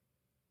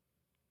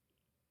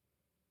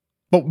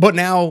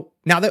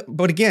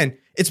 But again,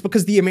 it's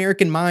because the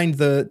American mind,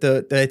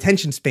 the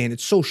attention span,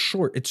 it's so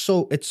short. It's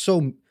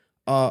so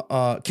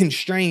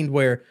constrained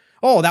where,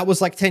 oh, that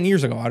was like 10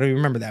 years ago. I don't even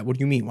remember that. What do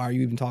you mean? Why are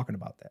you even talking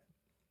about that?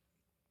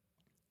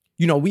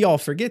 You know, we all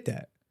forget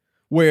that.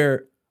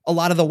 Where a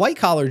lot of the white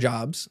collar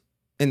jobs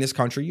in this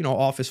country, you know,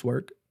 office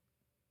work,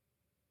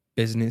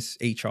 business,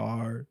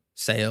 HR,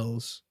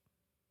 sales,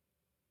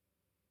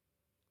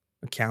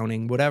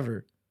 accounting,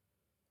 whatever.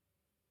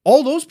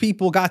 All those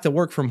people got to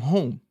work from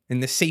home in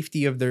the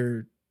safety of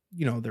their,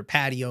 you know, their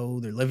patio,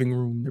 their living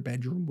room, their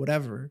bedroom,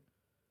 whatever.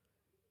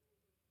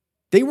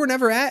 They were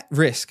never at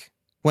risk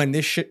when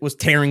this shit was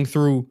tearing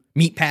through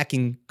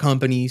meatpacking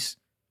companies,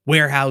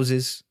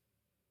 warehouses.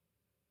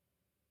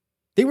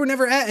 They were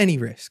never at any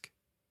risk.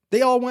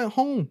 They all went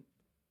home.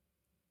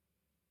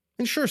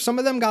 And sure, some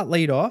of them got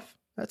laid off.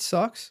 That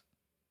sucks.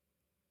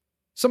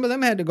 Some of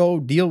them had to go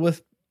deal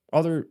with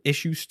other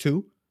issues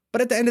too.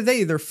 But at the end of the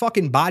day, their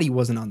fucking body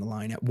wasn't on the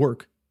line at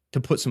work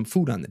to put some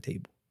food on the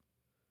table.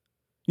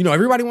 You know,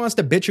 everybody wants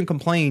to bitch and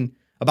complain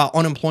about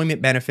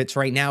unemployment benefits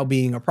right now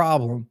being a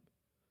problem.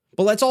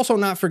 But let's also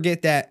not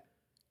forget that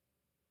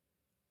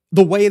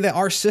the way that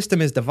our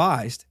system is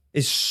devised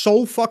is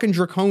so fucking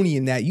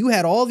draconian that you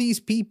had all these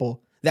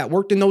people that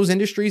worked in those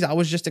industries I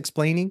was just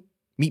explaining,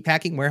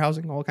 meatpacking,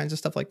 warehousing, all kinds of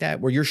stuff like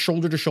that, where you're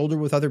shoulder to shoulder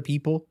with other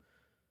people,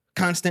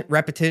 constant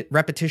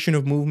repetition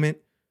of movement,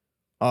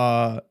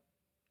 all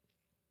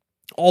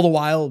the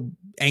while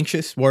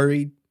anxious,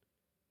 worried,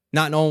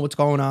 not knowing what's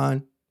going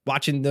on,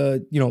 watching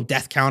the, you know,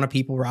 death count of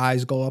people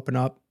rise, go up and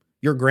up.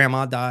 Your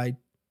grandma died.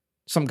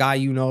 Some guy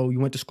you know you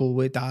went to school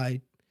with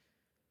died.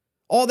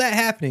 All that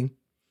happening.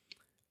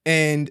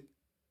 And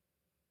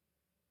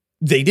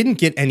they didn't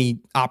get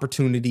any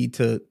opportunity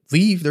to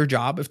leave their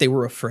job if they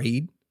were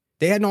afraid.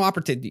 They had no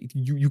opportunity.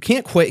 You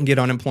can't quit and get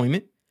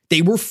unemployment.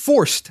 They were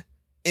forced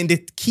into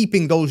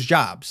keeping those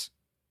jobs.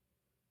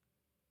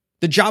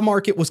 The job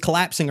market was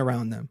collapsing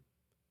around them.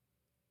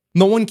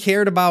 No one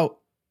cared about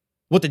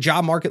what the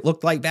job market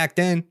looked like back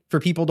then for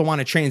people to want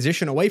to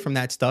transition away from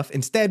that stuff.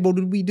 Instead, what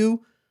did we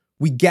do?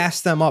 We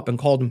gassed them up and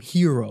called them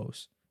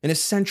heroes and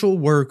essential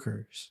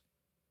workers.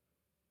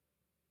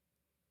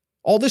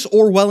 All this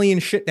Orwellian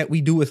shit that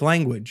we do with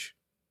language,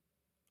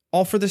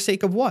 all for the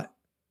sake of what?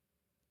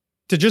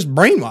 To just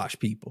brainwash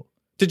people,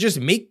 to just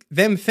make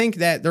them think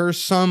that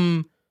there's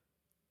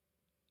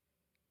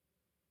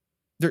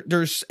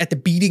at the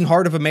beating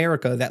heart of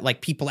America that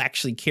like people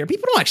actually care.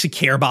 People don't actually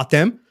care about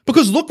them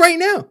because look right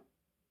now.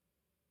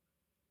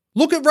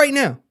 Look at right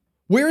now.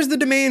 Where is the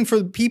demand for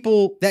the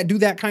people that do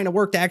that kind of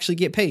work to actually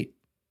get paid?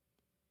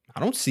 I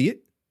don't see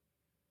it.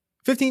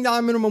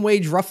 $15 minimum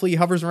wage roughly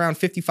hovers around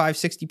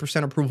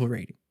 55-60% approval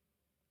rating.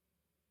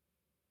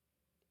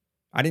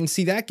 I didn't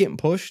see that getting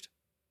pushed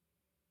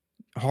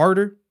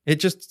harder. It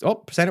just,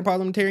 Senate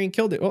parliamentarian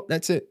killed it. Oh,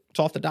 that's it. It's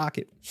off the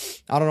docket.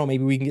 I don't know.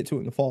 Maybe we can get to it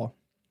in the fall.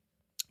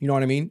 You know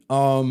what I mean?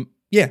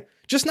 Yeah,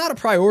 just not a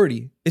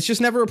priority. It's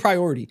just never a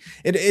priority.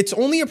 It's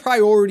only a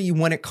priority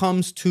when it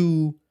comes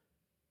to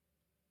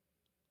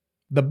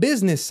The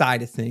business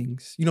side of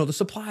things, the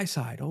supply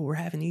side, oh, we're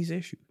having these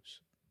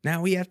issues.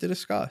 Now we have to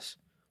discuss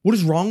what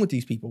is wrong with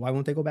these people. Why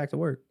won't they go back to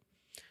work?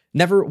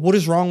 Never, what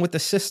is wrong with the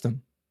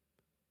system?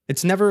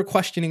 It's never a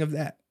questioning of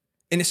that.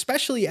 And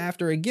especially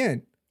after,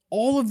 again,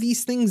 all of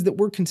these things that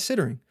we're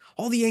considering,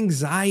 all the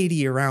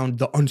anxiety around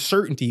the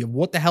uncertainty of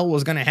what the hell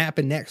was going to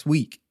happen next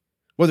week,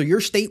 whether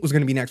your state was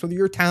going to be next, whether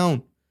your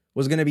town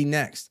was going to be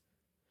next.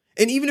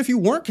 And even if you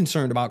weren't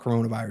concerned about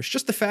coronavirus,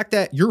 just the fact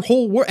that your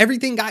whole world,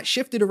 everything got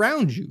shifted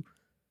around you.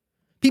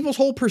 People's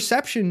whole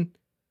perception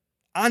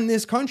on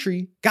this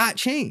country got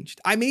changed.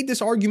 I made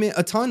this argument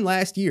a ton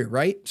last year,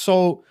 right?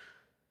 So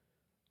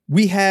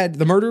we had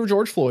the murder of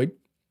George Floyd.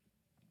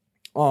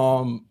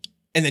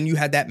 And then you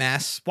had that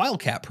mass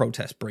wildcat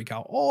protest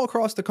breakout all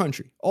across the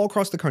country,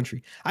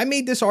 I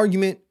made this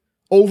argument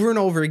over and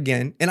over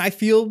again, and I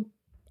feel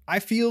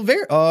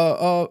very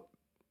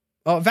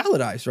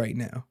validized right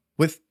now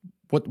with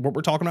what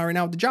we're talking about right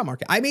now with the job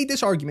market. I made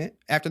this argument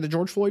after the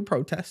George Floyd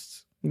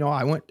protests.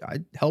 I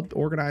helped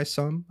organize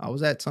some. I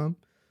was at some.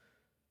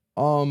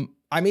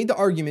 I made the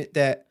argument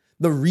that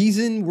the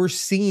reason we're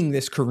seeing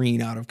this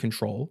careen out of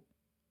control,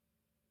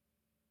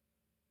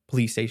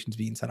 police stations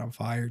being set on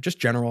fire, just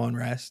general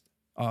unrest,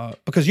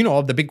 because,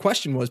 the big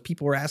question was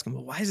people were asking,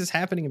 well, why is this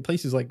happening in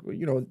places like,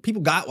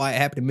 people got why it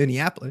happened in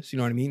Minneapolis. You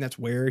know what I mean? That's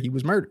where he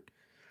was murdered.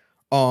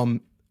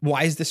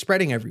 Why is this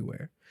spreading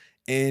everywhere?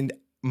 And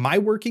my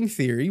working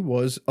theory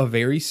was a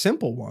very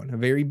simple one, a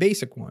very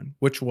basic one,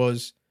 which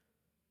was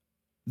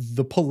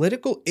the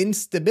political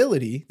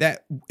instability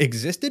that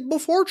existed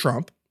before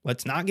Trump.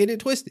 Let's not get it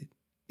twisted.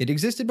 It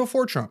existed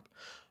before Trump.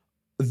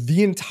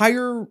 The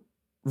entire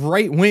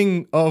right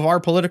wing of our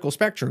political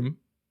spectrum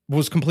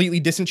was completely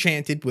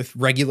disenchanted with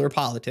regular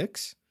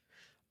politics.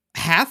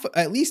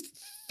 At least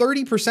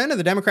 30% of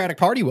the Democratic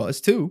Party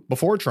was too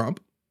before Trump.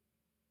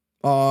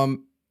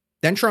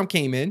 Then Trump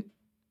came in,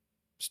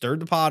 stirred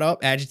the pot up,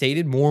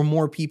 agitated. More and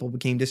more people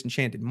became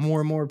disenchanted.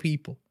 More and more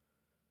people.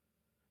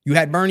 You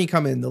had Bernie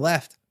come in, the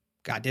left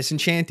got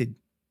disenchanted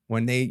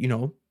when they,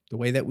 the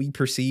way that we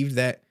perceived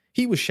that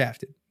he was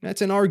shafted.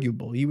 That's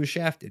inarguable. He was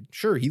shafted.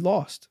 Sure, he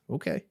lost.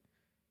 Okay.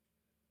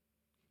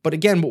 But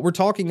again, what we're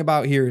talking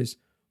about here is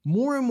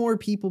more and more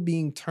people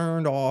being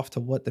turned off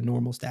to what the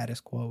normal status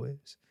quo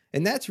is.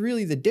 And that's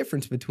really the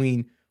difference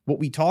between what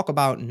we talk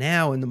about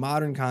now in the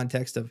modern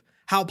context of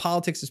how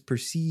politics is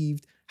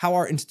perceived, how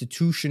our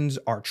institutions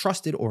are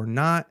trusted or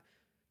not.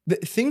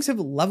 Things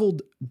have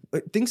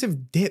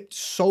dipped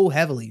so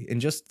heavily in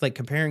just like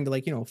comparing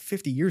to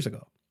 50 years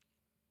ago.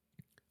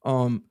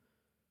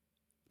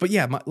 But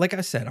yeah, like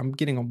I said, I'm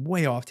getting a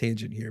way off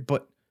tangent here,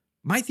 but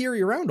my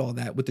theory around all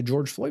that with the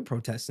George Floyd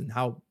protests and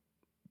how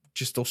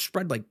just they'll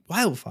spread like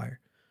wildfire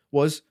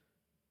was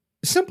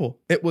simple.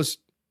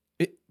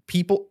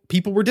 People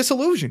were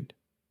disillusioned.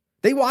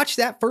 They watched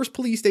that first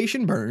police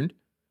station burned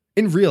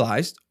and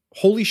realized,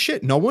 holy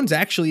shit, no one's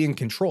actually in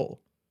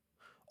control.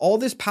 All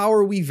this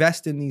power we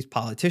vest in these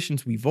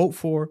politicians we vote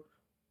for,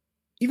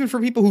 even for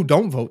people who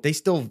don't vote, they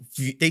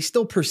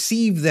still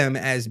perceive them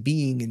as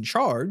being in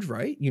charge,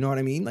 right? You know what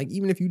I mean? Like,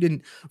 even if you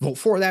didn't vote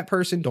for that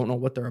person, don't know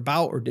what they're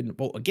about, or didn't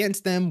vote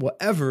against them,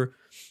 whatever,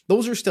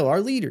 those are still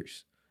our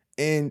leaders.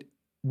 And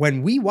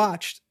when we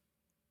watched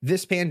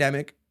this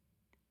pandemic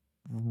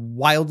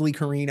wildly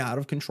careen out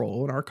of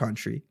control in our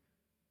country,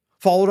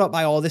 followed up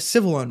by all this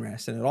civil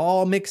unrest, and it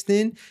all mixed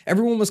in,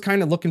 everyone was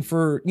kind of looking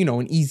for,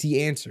 an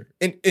easy answer.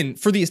 And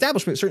for the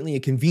establishment, certainly a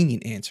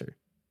convenient answer.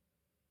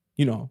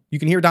 You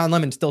can hear Don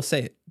Lemon still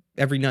say it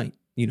every night,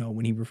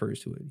 when he refers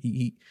to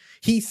it.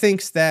 He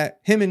thinks that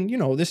him and,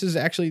 this is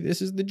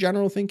the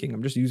general thinking.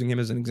 I'm just using him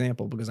as an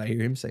example because I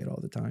hear him say it all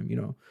the time.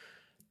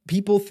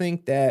 People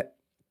think that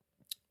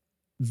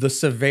the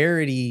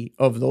severity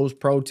of those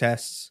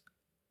protests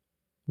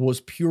was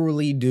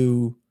purely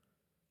due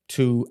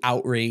to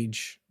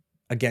outrage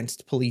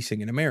against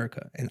policing in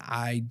America. And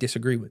I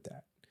disagree with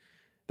that.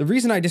 The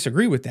reason I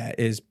disagree with that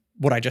is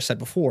what I just said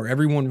before.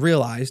 Everyone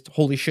realized,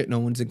 holy shit, no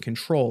one's in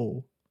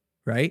control,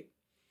 right?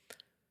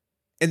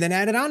 And then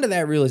added on to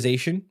that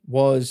realization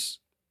was,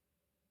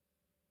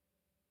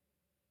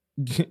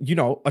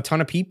 a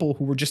ton of people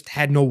who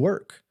had no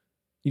work.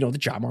 The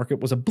job market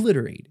was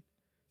obliterated.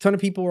 A ton of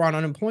people were on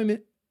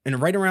unemployment. And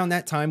right around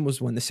that time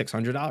was when the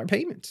 $600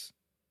 payments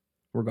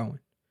were going.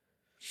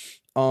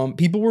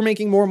 People were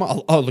making more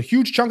money. A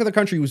huge chunk of the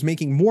country was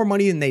making more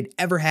money than they'd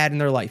ever had in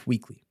their life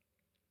weekly.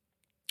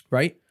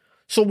 Right?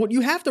 So what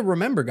you have to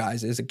remember,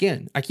 guys, is,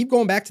 again, I keep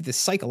going back to this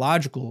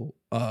psychological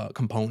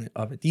component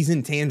of it. These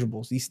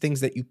intangibles, these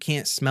things that you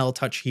can't smell,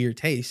 touch, hear,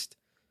 taste,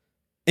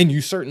 and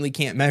you certainly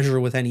can't measure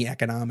with any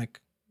economic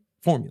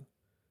formula,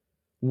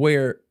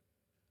 where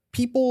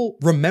people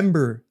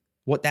remember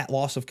what that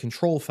loss of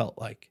control felt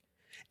like.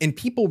 And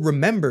people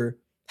remember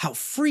how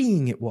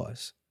freeing it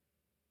was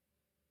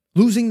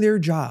losing their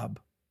job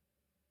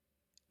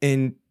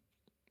and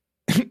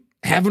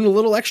having a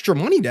little extra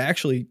money to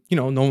actually,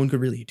 no one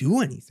could really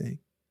do anything,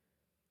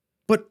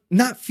 but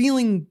not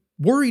feeling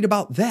worried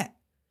about that.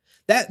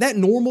 That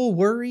normal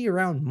worry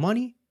around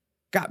money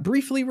got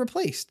briefly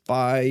replaced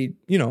by,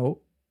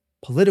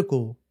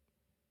 political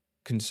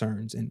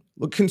concerns and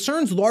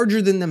concerns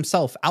larger than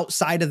themselves,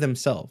 outside of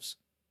themselves,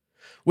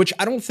 which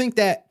I don't think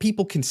that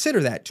people consider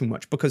that too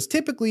much, because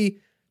typically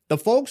the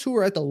folks who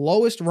are at the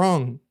lowest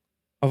rung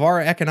of our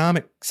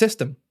economic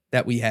system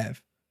that we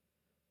have,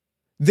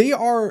 they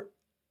are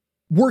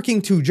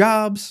working 2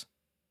 jobs.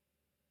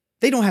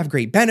 They don't have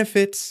great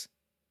benefits.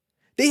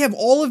 They have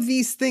all of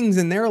these things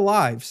in their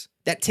lives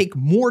that take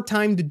more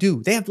time to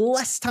do. They have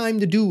less time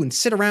to do and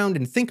sit around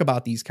and think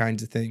about these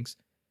kinds of things,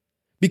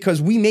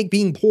 because we make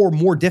being poor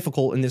more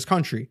difficult in this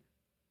country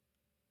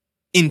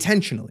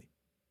intentionally.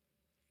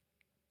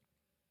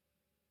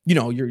 You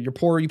know, you're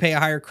poor, you pay a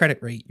higher credit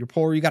rate. You're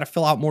poor, you got to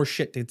fill out more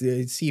shit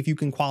to see if you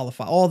can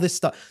qualify. All this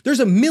stuff. There's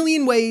a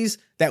million ways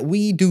that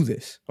we do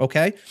this,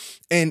 okay?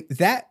 And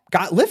that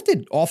got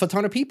lifted off a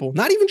ton of people.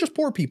 Not even just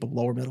poor people,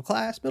 lower middle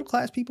class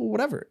people,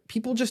 whatever.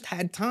 People just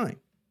had time,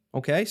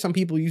 okay? Some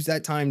people use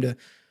that time to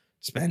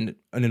spend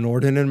an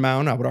inordinate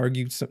amount, I would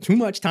argue too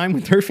much time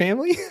with their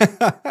family.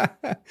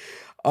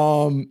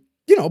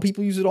 You know,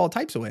 people use it all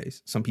types of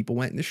ways. Some people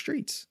went in the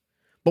streets.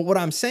 But what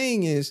I'm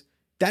saying is,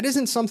 that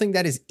isn't something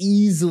that is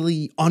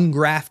easily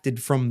ungrafted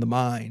from the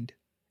mind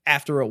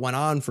after it went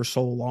on for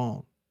so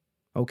long,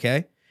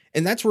 okay?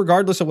 And that's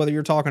regardless of whether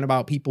you're talking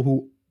about people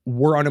who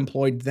were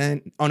unemployed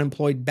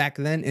back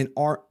then and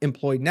are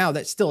employed now.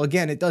 That still,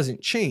 again, it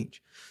doesn't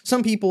change.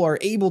 Some people are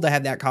able to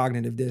have that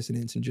cognitive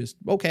dissonance and just,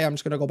 okay, I'm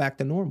just going to go back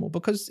to normal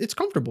because it's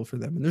comfortable for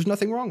them. And there's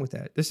nothing wrong with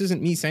that. This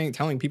isn't me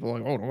telling people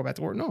like, oh, don't go back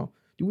to work. No,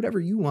 do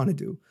whatever you want to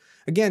do.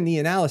 Again, the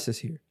analysis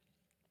here.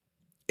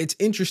 It's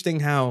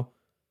interesting how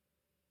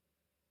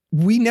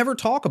we never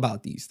talk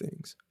about these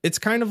things. It's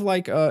kind of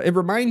like, it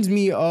reminds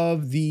me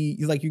of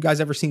like, you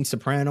guys ever seen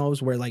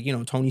Sopranos, where like, you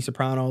know, Tony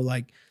Soprano,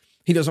 like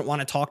he doesn't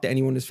want to talk to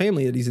anyone in his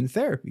family that he's in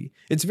therapy.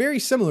 It's very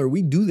similar.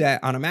 We do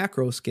that on a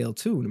macro scale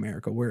too in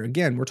America, where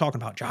again, we're talking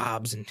about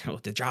jobs and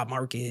the job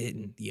market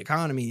and the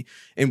economy.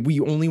 And we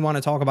only want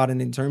to talk about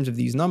it in terms of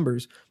these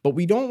numbers, but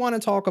we don't want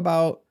to talk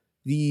about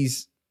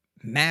these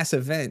mass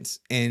events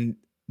and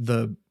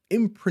the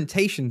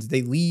imprintations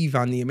they leave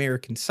on the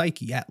American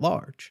psyche at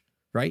large.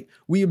 Right?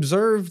 We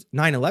observed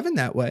 9/11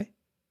 that way.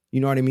 You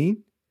know what I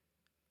mean?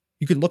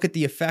 You could look at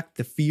the effect,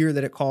 the fear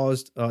that it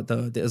caused,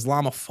 the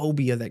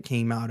Islamophobia that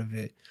came out of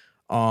it,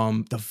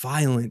 the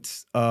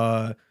violence,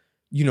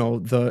 you know,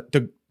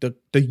 the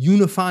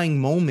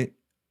unifying moment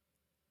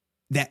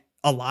that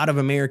a lot of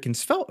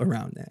Americans felt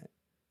around that.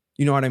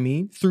 You know what I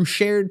mean? Through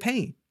shared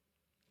pain.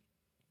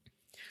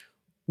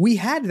 We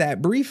had that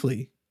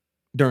briefly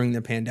during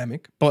the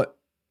pandemic, but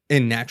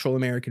in natural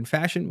American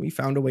fashion, we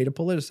found a way to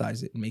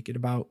politicize it and make it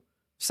about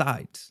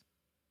sides,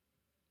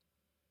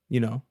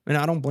 you know, and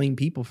I don't blame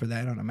people for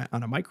that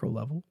on a micro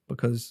level,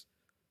 because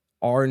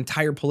our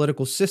entire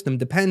political system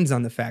depends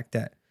on the fact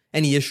that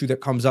any issue that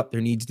comes up,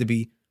 there needs to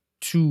be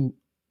 2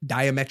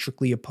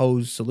 diametrically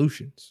opposed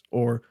solutions,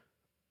 or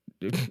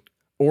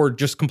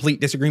just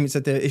complete disagreements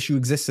that the issue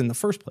exists in the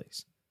first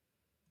place.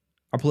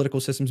 Our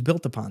political system's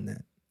built upon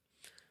that.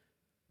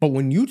 But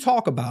when you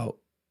talk about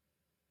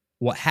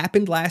what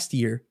happened last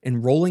year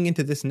and rolling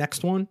into this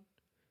next one,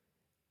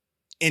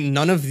 and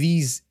none of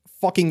these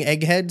fucking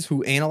eggheads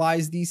who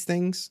analyze these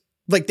things,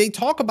 like, they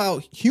talk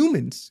about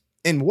humans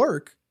and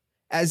work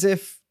as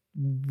if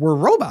we're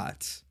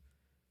robots.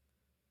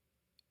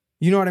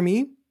 You know what I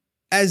mean?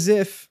 As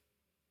if,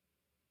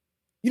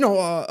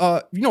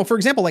 for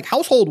example, like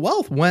household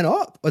wealth went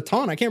up a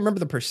ton. I can't remember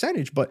the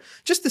percentage, but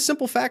just the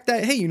simple fact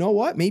that, hey, you know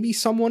what? Maybe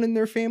someone in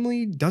their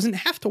family doesn't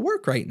have to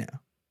work right now.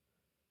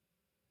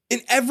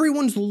 And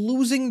everyone's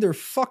losing their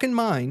fucking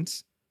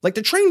minds. Like,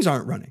 the trains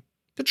aren't running.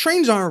 The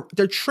trains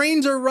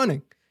are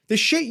running. The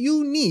shit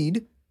you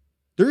need,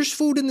 there's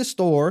food in the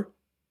store.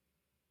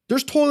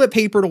 There's toilet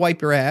paper to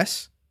wipe your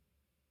ass.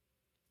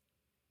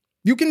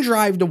 You can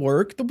drive to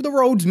work. The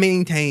road's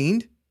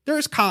maintained.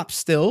 There's cops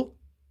still.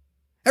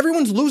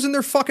 Everyone's losing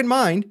their fucking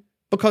mind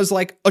because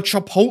like a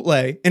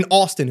Chipotle in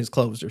Austin is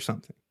closed or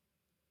something.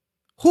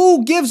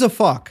 Who gives a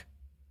fuck?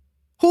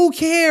 Who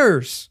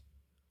cares?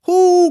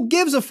 Who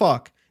gives a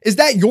fuck? Is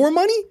that your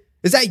money?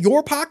 Is that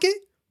your pocket?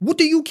 What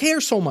do you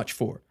care so much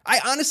for? I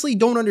honestly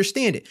don't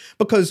understand it,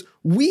 because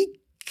we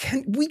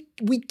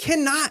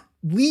cannot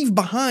leave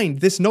behind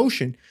this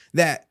notion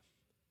that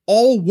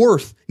all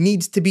worth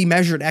needs to be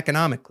measured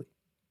economically.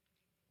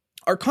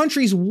 Our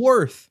country's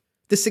worth,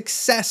 the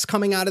success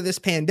coming out of this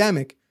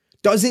pandemic,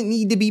 doesn't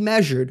need to be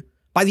measured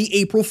by the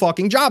April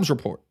fucking jobs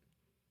report.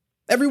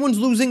 Everyone's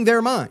losing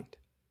their mind.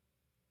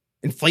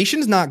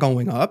 Inflation's not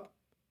going up.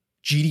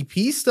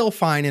 GDP's still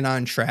fine and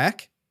on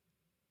track.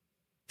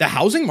 The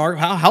housing market,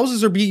 how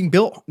houses are being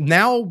built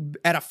now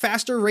at a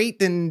faster rate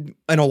than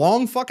in a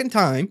long fucking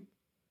time.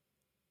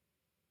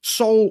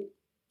 So,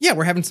 yeah,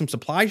 we're having some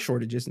supply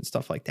shortages and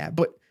stuff like that.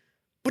 But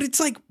it's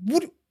like,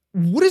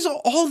 what is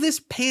all this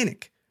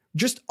panic?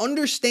 Just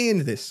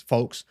understand this,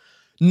 folks.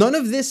 None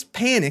of this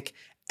panic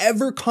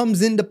ever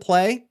comes into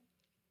play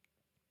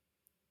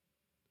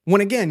when,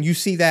 again, you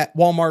see that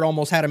Walmart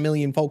almost had 1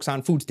 million folks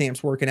on food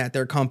stamps working at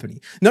their company.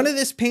 None of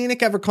this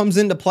panic ever comes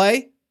into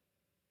play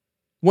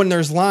when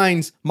there's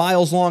lines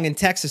miles long in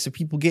Texas of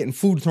people getting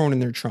food thrown in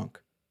their trunk.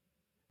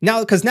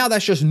 Because now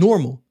that's just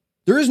normal.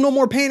 There is no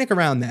more panic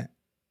around that.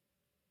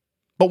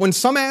 But when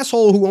some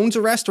asshole who owns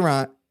a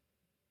restaurant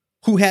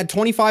who had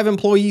 25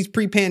 employees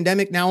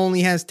pre-pandemic now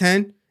only has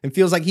 10 and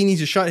feels like he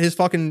needs to shut his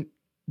fucking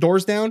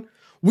doors down,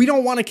 we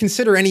don't want to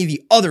consider any of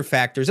the other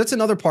factors. That's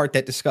another part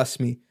that disgusts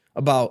me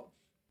about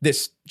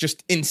this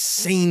just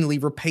insanely,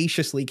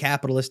 rapaciously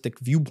capitalistic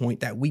viewpoint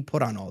that we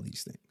put on all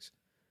these things.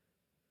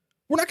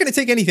 We're not going to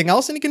take anything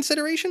else into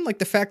consideration, like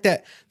the fact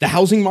that the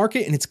housing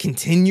market and its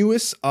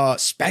continuous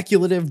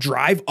speculative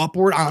drive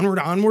upward,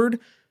 onward.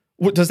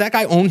 Does that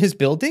guy own his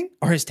building?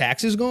 Are his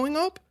taxes going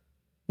up?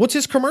 What's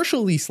his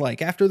commercial lease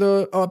like after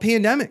the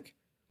pandemic?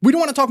 We don't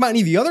want to talk about any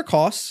of the other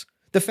costs.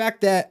 The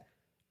fact that,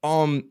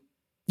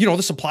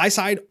 the supply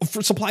side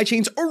for supply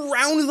chains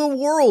around the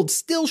world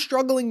still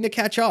struggling to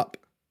catch up.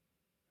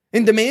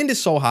 And demand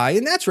is so high,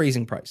 and that's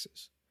raising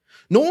prices.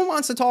 No one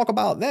wants to talk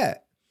about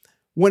that.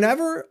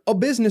 Whenever a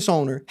business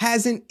owner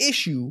has an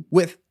issue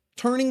with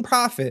turning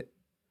profit,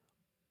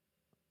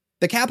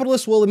 the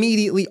capitalist will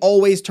immediately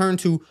always turn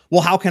to,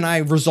 well, how can I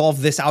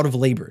resolve this out of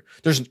labor?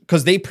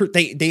 Because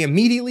they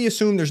immediately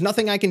assume there's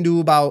nothing I can do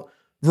about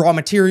raw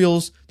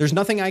materials. There's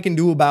nothing I can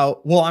do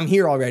about, well, I'm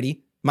here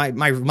already. My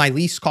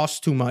lease costs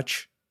too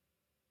much.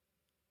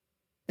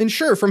 And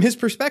sure, from his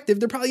perspective,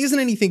 there probably isn't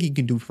anything he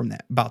can do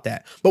about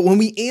that. But when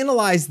we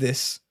analyze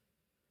this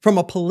from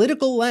a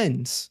political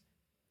lens,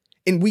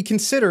 and we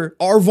consider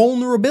our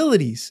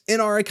vulnerabilities in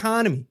our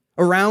economy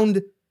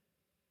around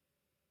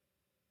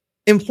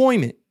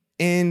employment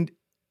and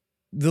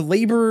the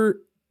labor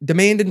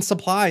demand and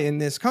supply in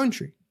this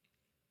country,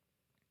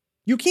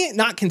 you can't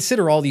not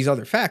consider all these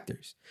other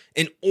factors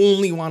and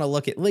only want to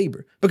look at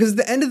labor. Because at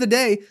the end of the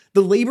day,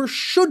 the labor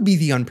should be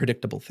the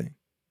unpredictable thing.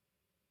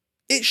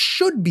 It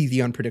should be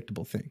the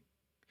unpredictable thing.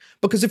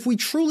 Because if we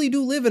truly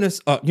do live in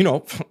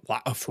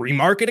a free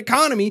market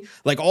economy,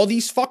 like all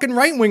these fucking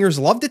right-wingers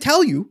love to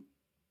tell you,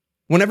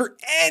 whenever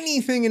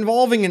anything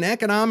involving an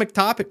economic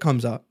topic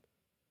comes up,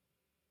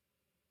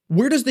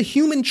 where does the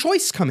human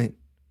choice come in?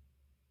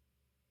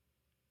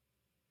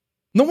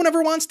 No one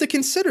ever wants to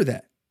consider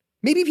that.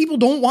 Maybe people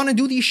don't want to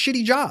do these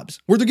shitty jobs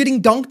where they're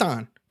getting dunked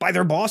on by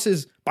their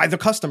bosses, by their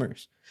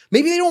customers.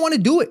 Maybe they don't want to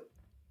do it.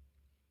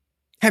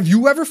 Have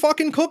you ever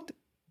fucking cooked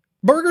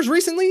burgers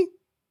recently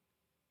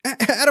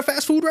at a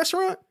fast food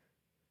restaurant?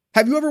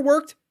 Have you ever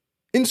worked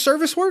in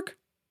service work?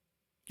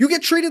 You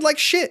get treated like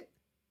shit.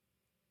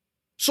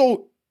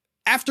 So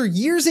after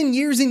years and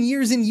years and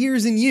years and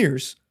years and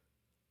years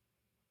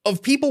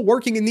of people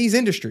working in these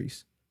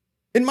industries,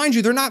 and mind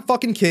you, they're not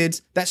fucking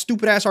kids. That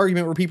stupid ass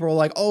argument where people are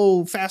like,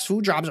 oh, fast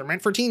food jobs are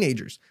meant for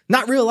teenagers.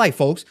 Not real life,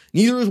 folks.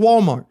 Neither is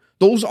Walmart.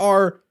 Those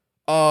are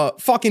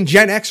fucking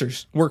Gen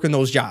Xers working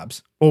those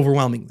jobs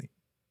overwhelmingly.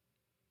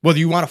 Whether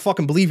you want to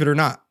fucking believe it or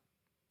not.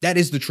 That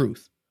is the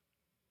truth.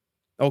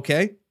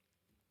 Okay?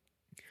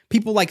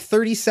 People like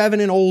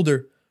 37 and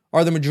older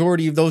are the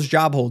majority of those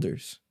job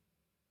holders.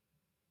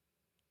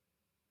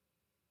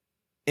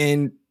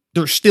 And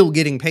they're still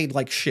getting paid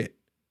like shit.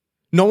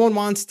 No one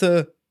wants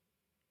to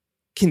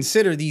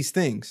consider these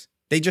things.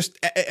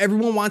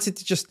 Everyone wants it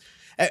to just,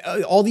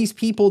 all these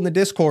people in the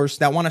discourse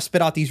that want to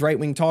spit out these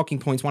right-wing talking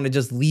points want to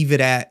just leave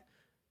it at,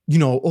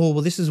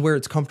 this is where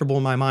it's comfortable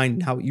in my mind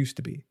and how it used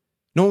to be.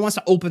 No one wants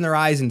to open their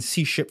eyes and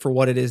see shit for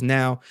what it is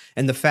now.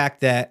 And the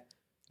fact that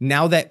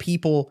now that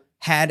people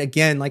had,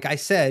 again, like I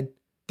said,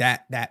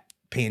 that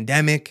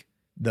pandemic,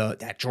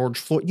 that George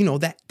Floyd,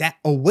 that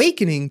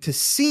awakening to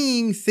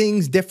seeing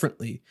things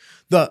differently.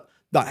 The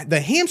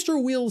hamster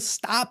wheel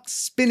stopped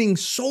spinning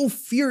so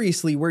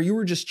furiously where you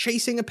were just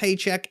chasing a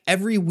paycheck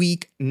every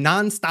week,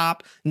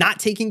 nonstop, not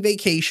taking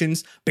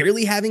vacations,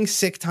 barely having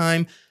sick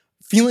time,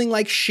 feeling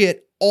like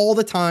shit all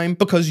the time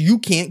because you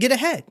can't get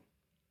ahead.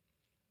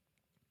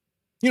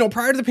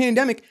 Prior to the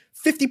pandemic,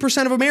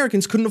 50% of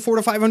Americans couldn't afford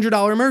a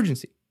 $500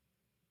 emergency.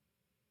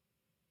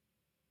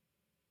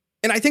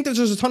 And I think that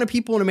there's a ton of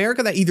people in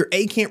America that either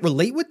A, can't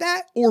relate with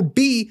that, or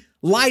B,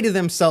 lie to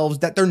themselves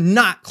that they're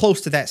not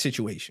close to that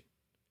situation.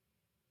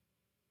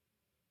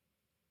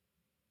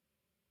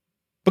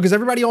 Because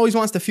everybody always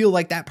wants to feel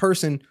like that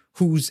person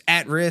who's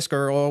at risk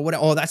or what,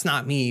 oh, that's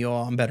not me, oh,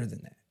 I'm better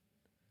than that.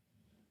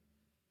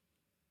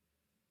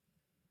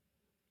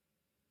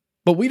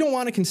 But we don't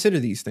want to consider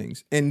these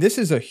things. And this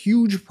is a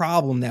huge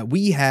problem that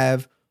we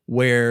have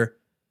where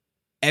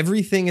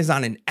everything is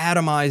on an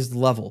atomized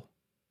level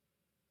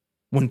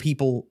when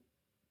people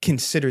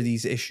consider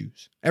these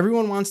issues.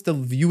 Everyone wants to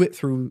view it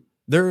through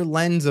their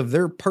lens of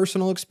their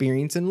personal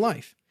experience in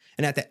life.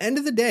 And at the end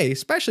of the day,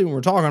 especially when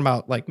we're talking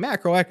about like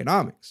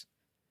macroeconomics,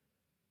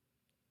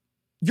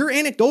 your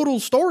anecdotal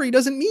story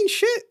doesn't mean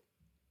shit.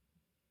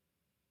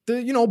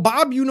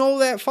 Bob,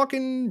 that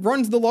fucking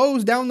runs the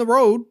Lowe's down the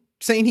road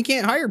saying he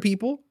can't hire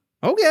people.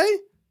 Okay.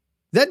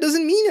 That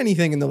doesn't mean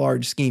anything in the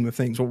large scheme of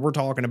things when we're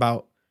talking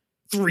about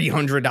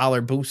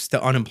 $300 boosts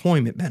to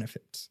unemployment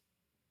benefits.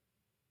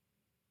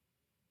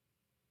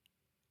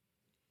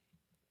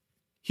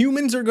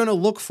 Humans are going to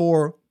look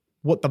for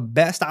what the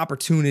best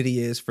opportunity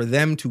is for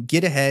them to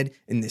get ahead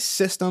in this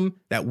system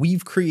that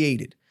we've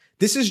created.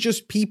 This is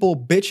just people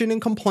bitching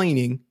and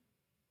complaining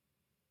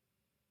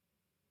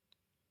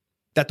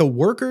that the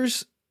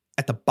workers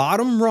at the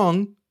bottom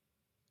rung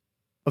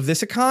of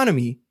this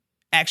economy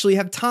actually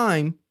have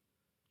time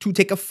to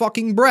take a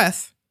fucking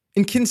breath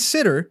and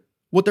consider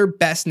what their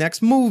best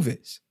next move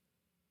is.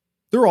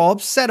 They're all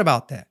upset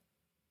about that.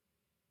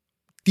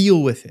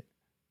 Deal with it.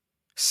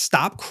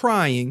 Stop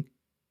crying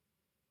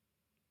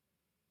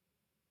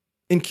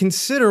and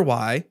consider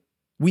why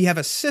we have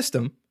a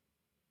system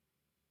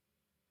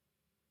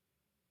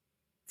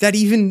that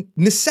even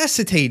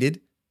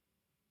necessitated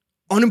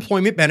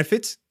unemployment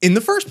benefits in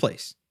the first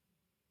place.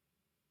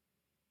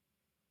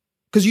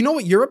 Because you know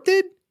what Europe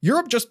did?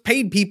 Europe just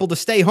paid people to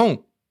stay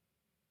home.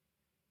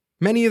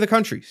 Many of the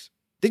countries,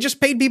 they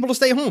just paid people to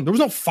stay home. There was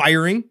no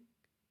firing.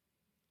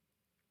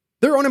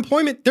 Their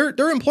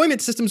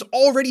employment system's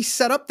already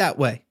set up that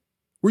way,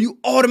 where you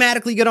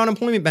automatically get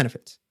unemployment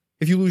benefits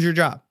if you lose your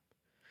job.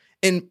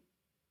 And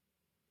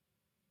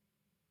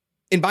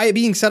by it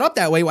being set up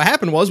that way, what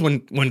happened was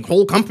when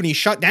whole companies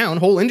shut down,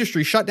 whole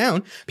industries shut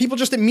down, people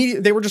just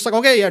immediately, they were just like,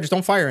 okay, yeah, just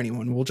don't fire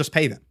anyone. We'll just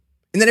pay them.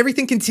 And then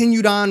everything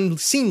continued on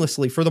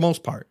seamlessly for the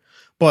most part.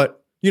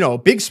 But,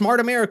 big smart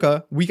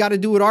America, we got to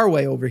do it our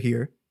way over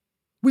here.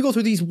 We go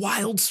through these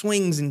wild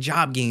swings in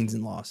job gains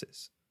and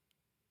losses.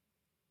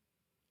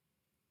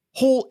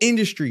 Whole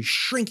industry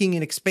shrinking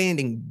and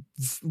expanding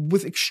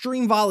with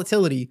extreme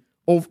volatility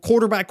over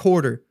quarter by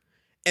quarter.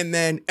 And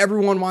then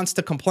everyone wants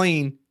to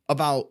complain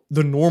about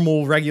the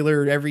normal,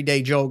 regular,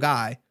 everyday Joe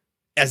guy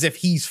as if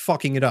he's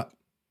fucking it up.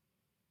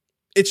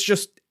 It's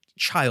just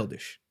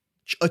childish.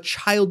 A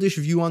childish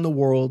view on the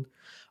world,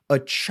 a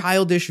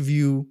childish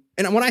view.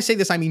 And when I say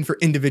this, I mean for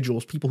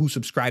individuals, people who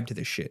subscribe to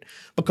this shit.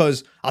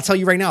 Because I'll tell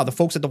you right now, the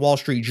folks at the Wall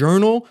Street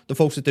Journal, the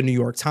folks at the New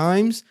York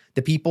Times,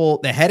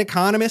 the head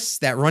economists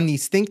that run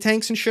these think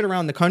tanks and shit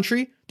around the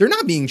country, they're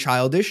not being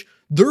childish.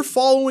 They're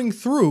following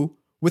through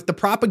with the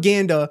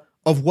propaganda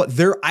of what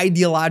their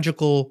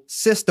ideological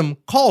system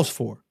calls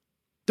for.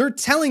 They're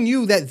telling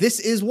you that this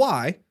is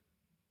why,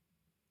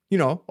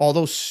 all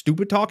those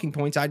stupid talking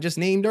points I just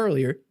named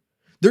earlier,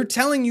 they're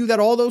telling you that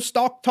all those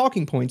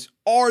talking points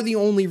are the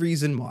only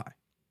reason why.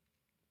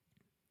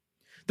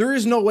 There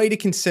is no way to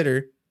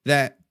consider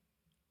that,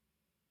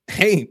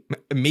 hey,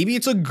 maybe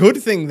it's a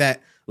good thing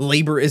that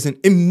labor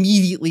isn't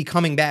immediately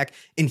coming back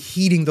and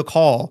heeding the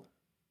call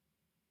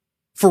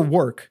for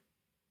work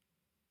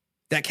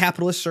that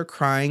capitalists are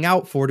crying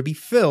out for to be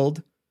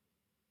filled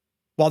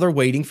while they're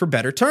waiting for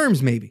better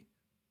terms, maybe,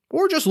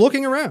 or just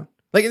looking around.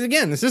 Like,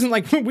 again, this isn't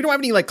like, we don't have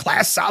any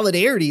class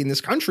solidarity in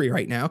this country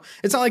right now.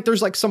 It's not like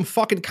there's some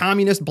fucking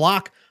communist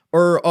bloc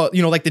or, the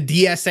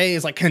DSA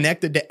is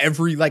connected to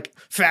every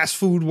fast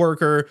food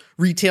worker,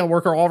 retail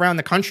worker all around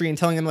the country and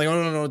telling them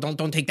oh, no,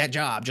 don't take that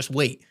job. Just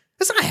wait.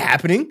 That's not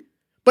happening.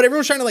 But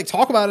everyone's trying to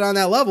talk about it on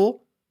that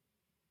level.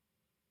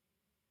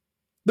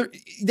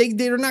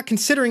 They're not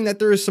considering that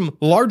there is some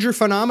larger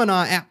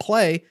phenomena at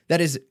play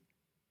that is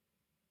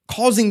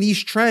causing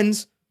these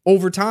trends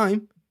over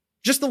time.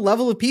 Just the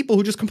level of people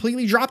who just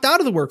completely dropped out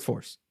of the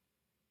workforce.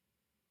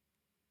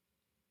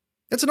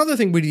 That's another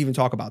thing we didn't even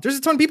talk about. There's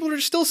a ton of people that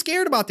are still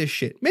scared about this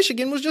shit.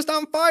 Michigan was just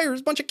on fire.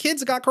 There's a bunch of kids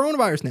that got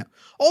coronavirus now.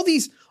 All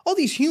these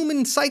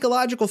human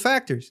psychological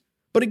factors.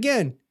 But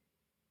again,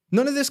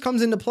 none of this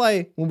comes into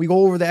play when we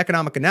go over the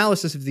economic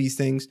analysis of these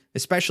things,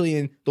 especially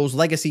in those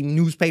legacy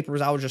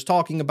newspapers I was just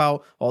talking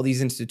about, all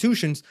these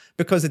institutions,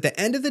 because at the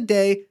end of the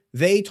day,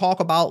 they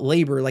talk about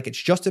labor like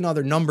it's just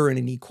another number in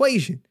an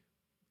equation.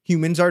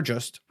 Humans are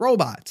just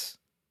robots.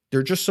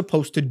 They're just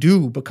supposed to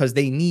do because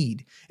they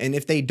need. And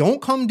if they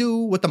don't come do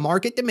what the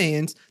market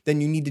demands,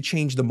 then you need to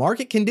change the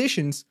market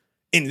conditions.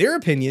 In their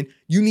opinion,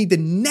 you need to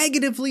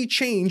negatively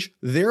change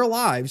their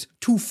lives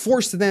to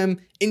force them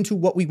into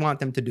what we want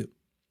them to do.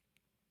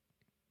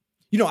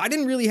 I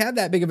didn't really have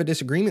that big of a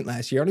disagreement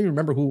last year. I don't even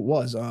remember who it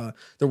was.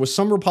 There was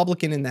some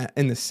Republican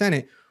in the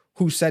Senate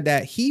who said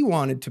that he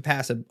wanted to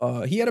pass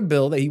he had a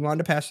bill that he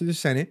wanted to pass through the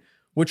Senate,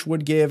 which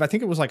would give, I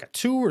think it was a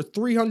 $200 or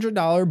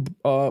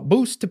 $300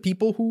 boost to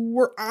people who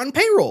were on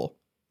payroll.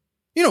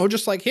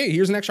 Just hey,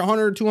 here's an extra $100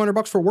 or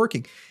 $200 for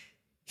working.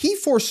 He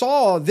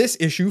foresaw this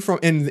issue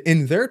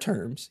in their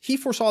terms. He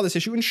foresaw this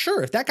issue, and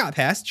sure, if that got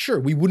passed, sure,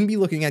 we wouldn't be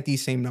looking at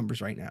these same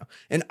numbers right now.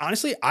 And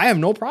honestly, I have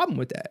no problem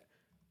with that.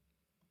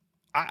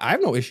 I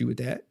have no issue with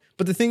that.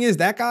 But the thing is,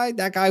 that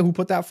guy who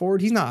put that forward,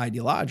 he's not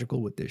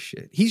ideological with this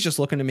shit. He's just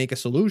looking to make a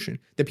solution.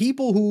 The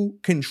people who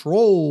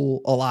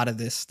control a lot of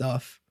this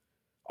stuff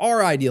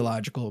are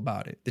ideological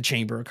about it. The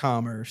Chamber of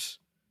Commerce,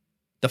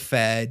 the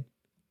Fed,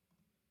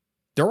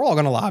 they're all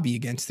going to lobby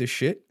against this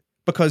shit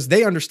because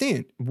they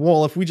understand,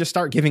 well, if we just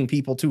start giving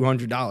people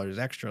 $200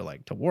 extra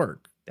to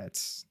work,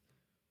 that's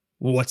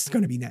what's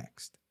going to be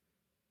next.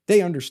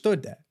 They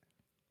understood that.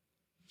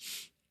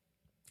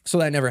 So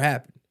that never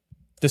happened.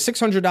 The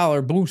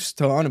 $600 boost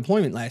to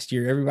unemployment last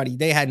year,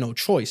 they had no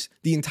choice.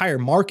 The entire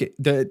market,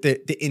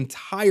 the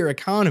entire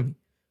economy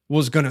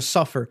was going to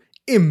suffer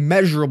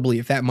immeasurably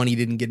if that money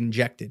didn't get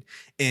injected.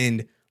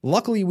 And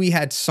Luckily, we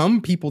had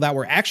some people that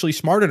were actually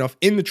smart enough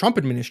in the Trump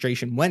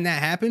administration when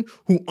that happened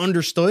who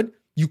understood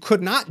you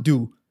could not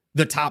do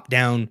the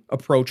top-down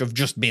approach of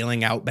just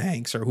bailing out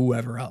banks or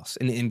whoever else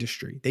in the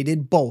industry. They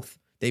did both.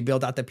 They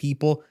bailed out the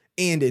people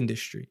and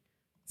industry.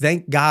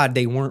 Thank God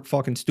they weren't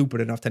fucking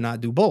stupid enough to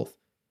not do both.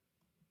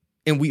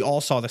 And we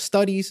all saw the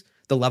studies,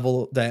 the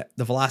level that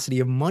the velocity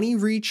of money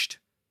reached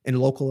in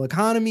local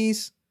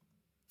economies,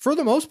 for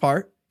the most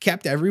part,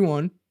 kept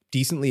everyone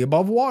decently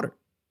above water.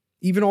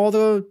 Even all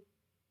the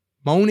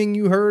moaning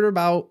you heard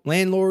about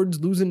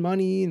landlords losing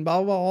money and blah,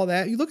 blah, blah, all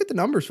that. You look at the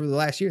numbers for the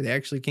last year, they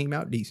actually came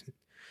out decent.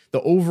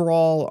 The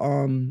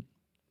overall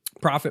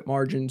profit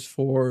margins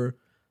for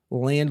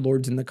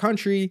landlords in the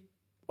country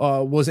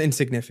was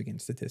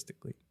insignificant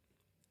statistically,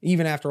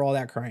 even after all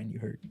that crying you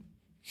heard.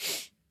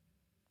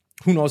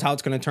 Who knows how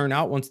it's going to turn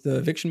out once the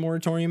eviction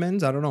moratorium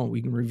ends? I don't know.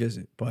 We can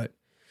revisit. But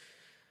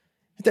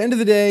at the end of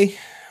the day,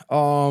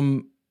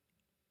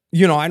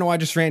 I know I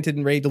just ranted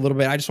and raved a little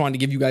bit. I just wanted to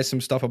give you guys some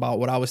stuff about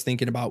what I was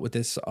thinking about with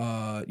this,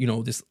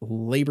 this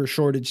labor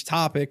shortage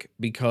topic,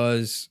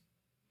 because,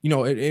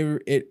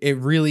 it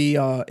really,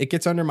 it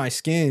gets under my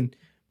skin,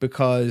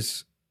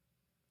 because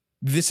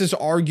this is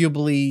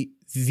arguably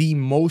the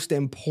most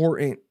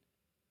important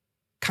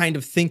kind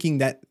of thinking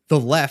that the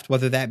left,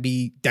 whether that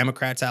be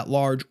Democrats at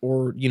large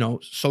or,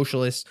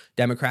 socialists,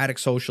 democratic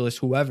socialists,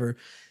 whoever,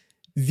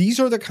 these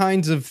are the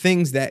kinds of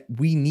things that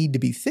we need to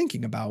be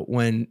thinking about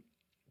when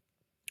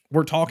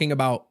we're talking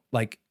about,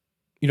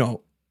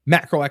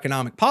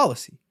 macroeconomic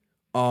policy,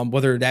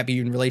 whether that be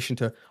in relation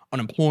to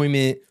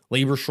unemployment,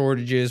 labor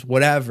shortages,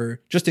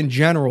 whatever, just in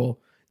general.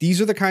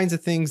 These are the kinds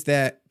of things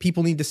that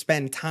people need to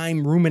spend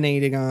time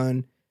ruminating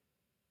on,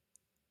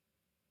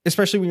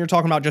 especially when you're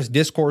talking about just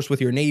discourse with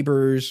your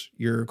neighbors,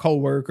 your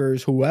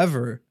coworkers,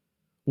 whoever,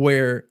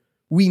 where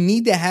we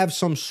need to have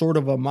some sort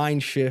of a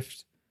mind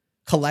shift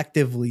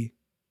collectively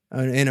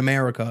in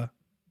America,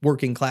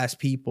 working class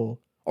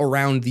people,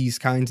 around these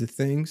kinds of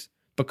things,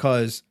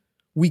 because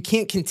we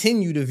can't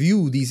continue to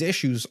view these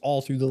issues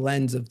all through the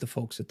lens of the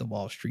folks at the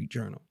Wall Street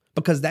Journal,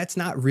 because that's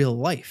not real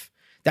life.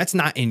 That's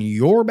not in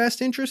your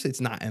best interest. It's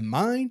not in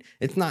mine.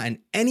 It's not in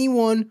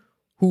anyone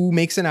who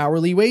makes an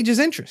hourly wage's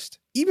interest.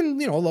 Even,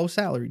 low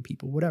salaried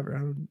people, whatever. I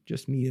don't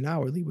just mean an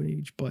hourly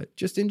wage, but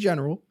just in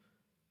general,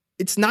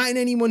 it's not in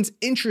anyone's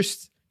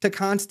interest to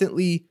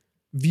constantly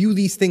view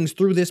these things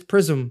through this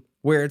prism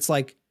where it's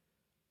like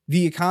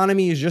the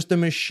economy is just a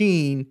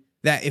machine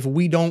that if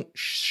we don't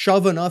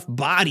shove enough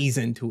bodies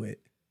into it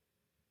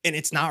and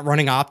it's not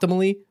running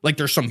optimally, like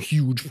there's some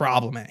huge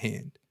problem at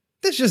hand.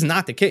 That's just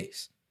not the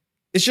case.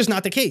 It's just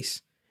not the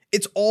case.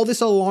 It's all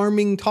this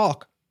alarming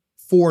talk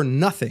for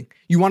nothing.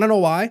 You want to know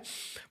why?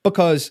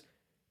 Because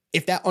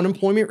if that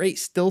unemployment rate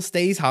still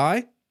stays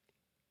high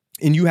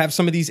and you have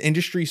some of these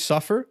industries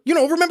suffer,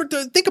 remember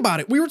to think about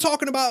it. We were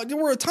talking about, there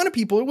were a ton of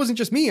people. It wasn't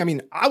just me. I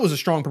mean, I was a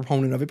strong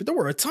proponent of it, but there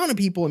were a ton of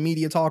people in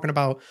media talking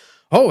about,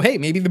 oh, hey,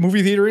 maybe the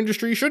movie theater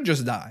industry should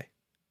just die.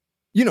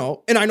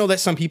 And I know that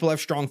some people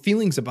have strong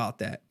feelings about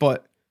that,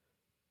 but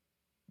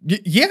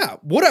yeah,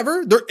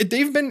 whatever.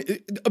 They've been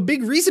a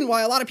big reason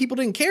why a lot of people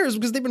didn't care is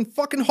because they've been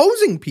fucking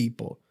hosing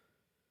people.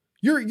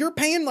 You're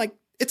paying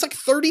it's like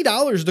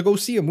 $30 to go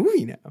see a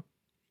movie now,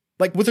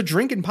 like with a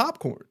drink and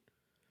popcorn.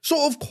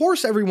 So of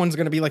course everyone's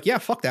going to be like, yeah,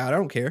 fuck that. I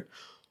don't care.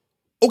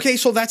 Okay.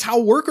 So that's how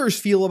workers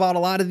feel about a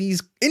lot of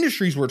these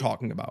industries we're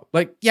talking about.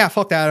 Like, yeah,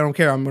 fuck that. I don't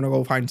care. I'm going to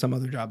go find some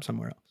other job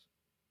somewhere else.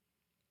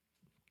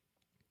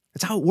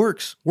 That's how it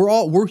works.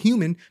 We're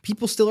human.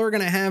 People still are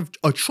going to have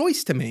a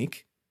choice to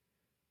make.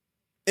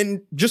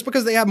 And just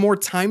because they have more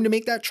time to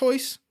make that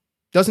choice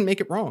doesn't make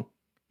it wrong.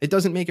 It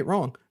doesn't make it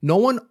wrong. No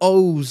one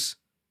owes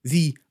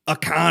the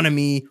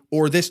economy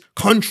or this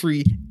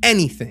country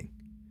anything.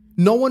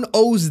 No one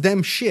owes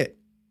them shit.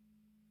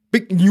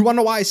 But you want to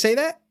know why I say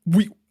that?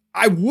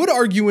 I would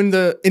argue in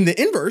the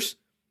inverse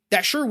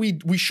that sure,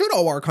 we should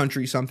owe our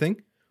country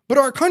something, but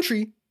our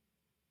country,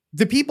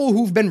 the people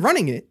who've been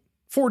running it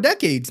for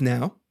decades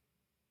now,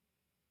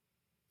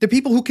 the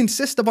people who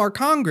consist of our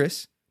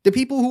Congress, the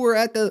people who are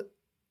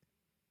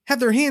have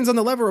their hands on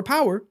the lever of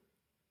power,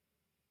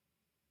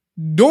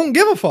 don't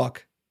give a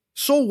fuck.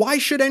 So why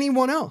should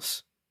anyone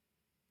else?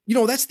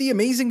 That's the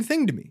amazing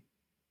thing to me.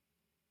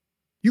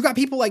 You got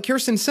people like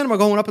Kyrsten Sinema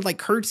going up and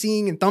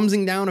curtsying and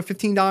thumbsing down a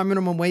 $15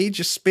 minimum wage,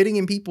 just spitting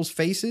in people's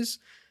faces.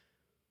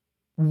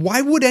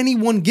 Why would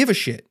anyone give a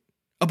shit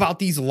about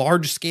these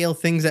large scale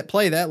things at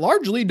play that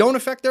largely don't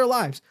affect their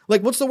lives?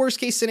 Like, what's the worst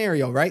case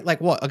scenario, right?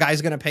 Like what? A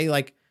guy's going to pay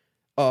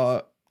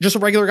just a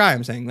regular guy,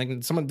 I'm saying,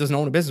 like someone doesn't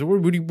own a business.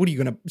 What are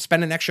you going to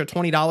spend an extra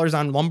 $20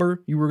 on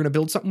lumber you were going to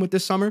build something with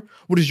this summer?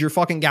 What is your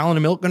fucking gallon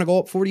of milk going to go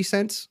up 40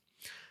 cents?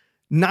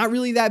 Not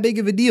really that big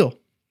of a deal.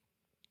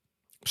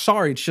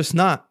 Sorry, it's just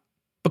not.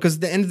 Because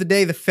at the end of the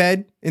day, the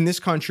Fed in this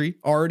country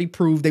already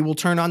proved they will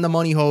turn on the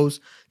money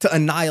hose to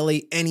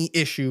annihilate any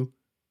issue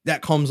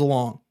that comes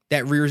along,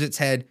 that rears its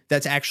head,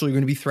 that's actually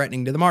going to be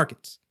threatening to the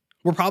markets.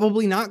 We're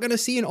probably not going to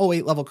see an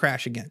 '08 level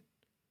crash again.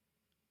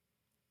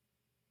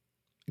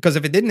 Because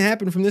if it didn't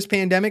happen from this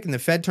pandemic and the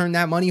Fed turned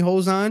that money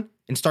hose on,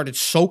 and started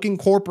soaking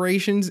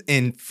corporations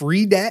in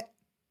free debt,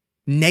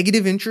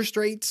 negative interest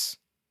rates,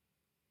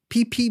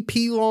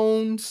 PPP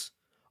loans,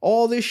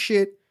 all this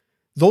shit,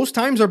 those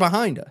times are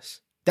behind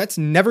us. That's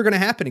never going to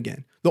happen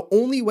again. The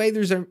only way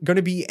there's going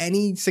to be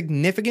any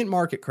significant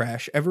market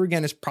crash ever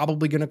again is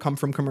probably going to come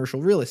from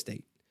commercial real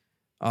estate.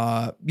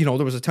 There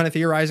was a ton of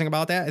theorizing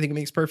about that. I think it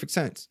makes perfect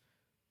sense.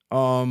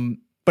 But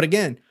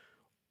again,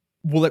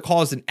 will it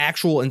cause an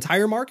actual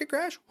entire market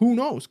crash? Who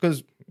knows?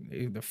 Because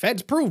the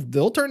Fed's proved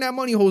they'll turn that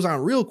money hose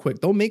on real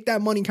quick. They'll make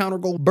that money counter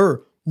go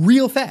burr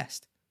real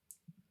fast.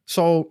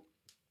 So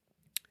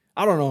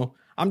I don't know.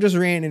 I'm just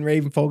ranting and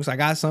raving, folks. I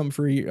got something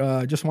for you.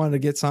 Just wanted to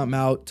get something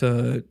out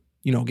to,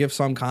 give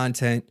some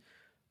content.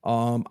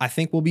 I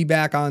think we'll be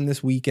back on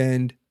this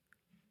weekend.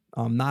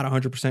 I'm not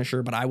 100%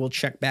 sure, but I will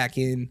check back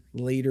in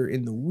later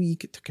in the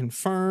week to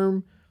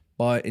confirm.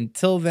 But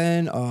until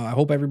then, I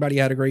hope everybody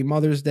had a great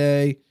Mother's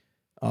Day.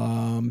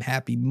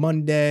 Happy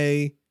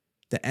Monday.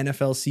 The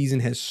NFL season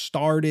has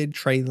started.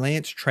 Trey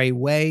Lance, Trey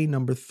Way,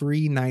 number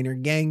 3, Niner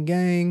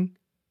gang.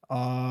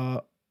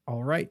 All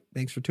right.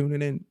 Thanks for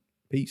tuning in.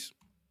 Peace.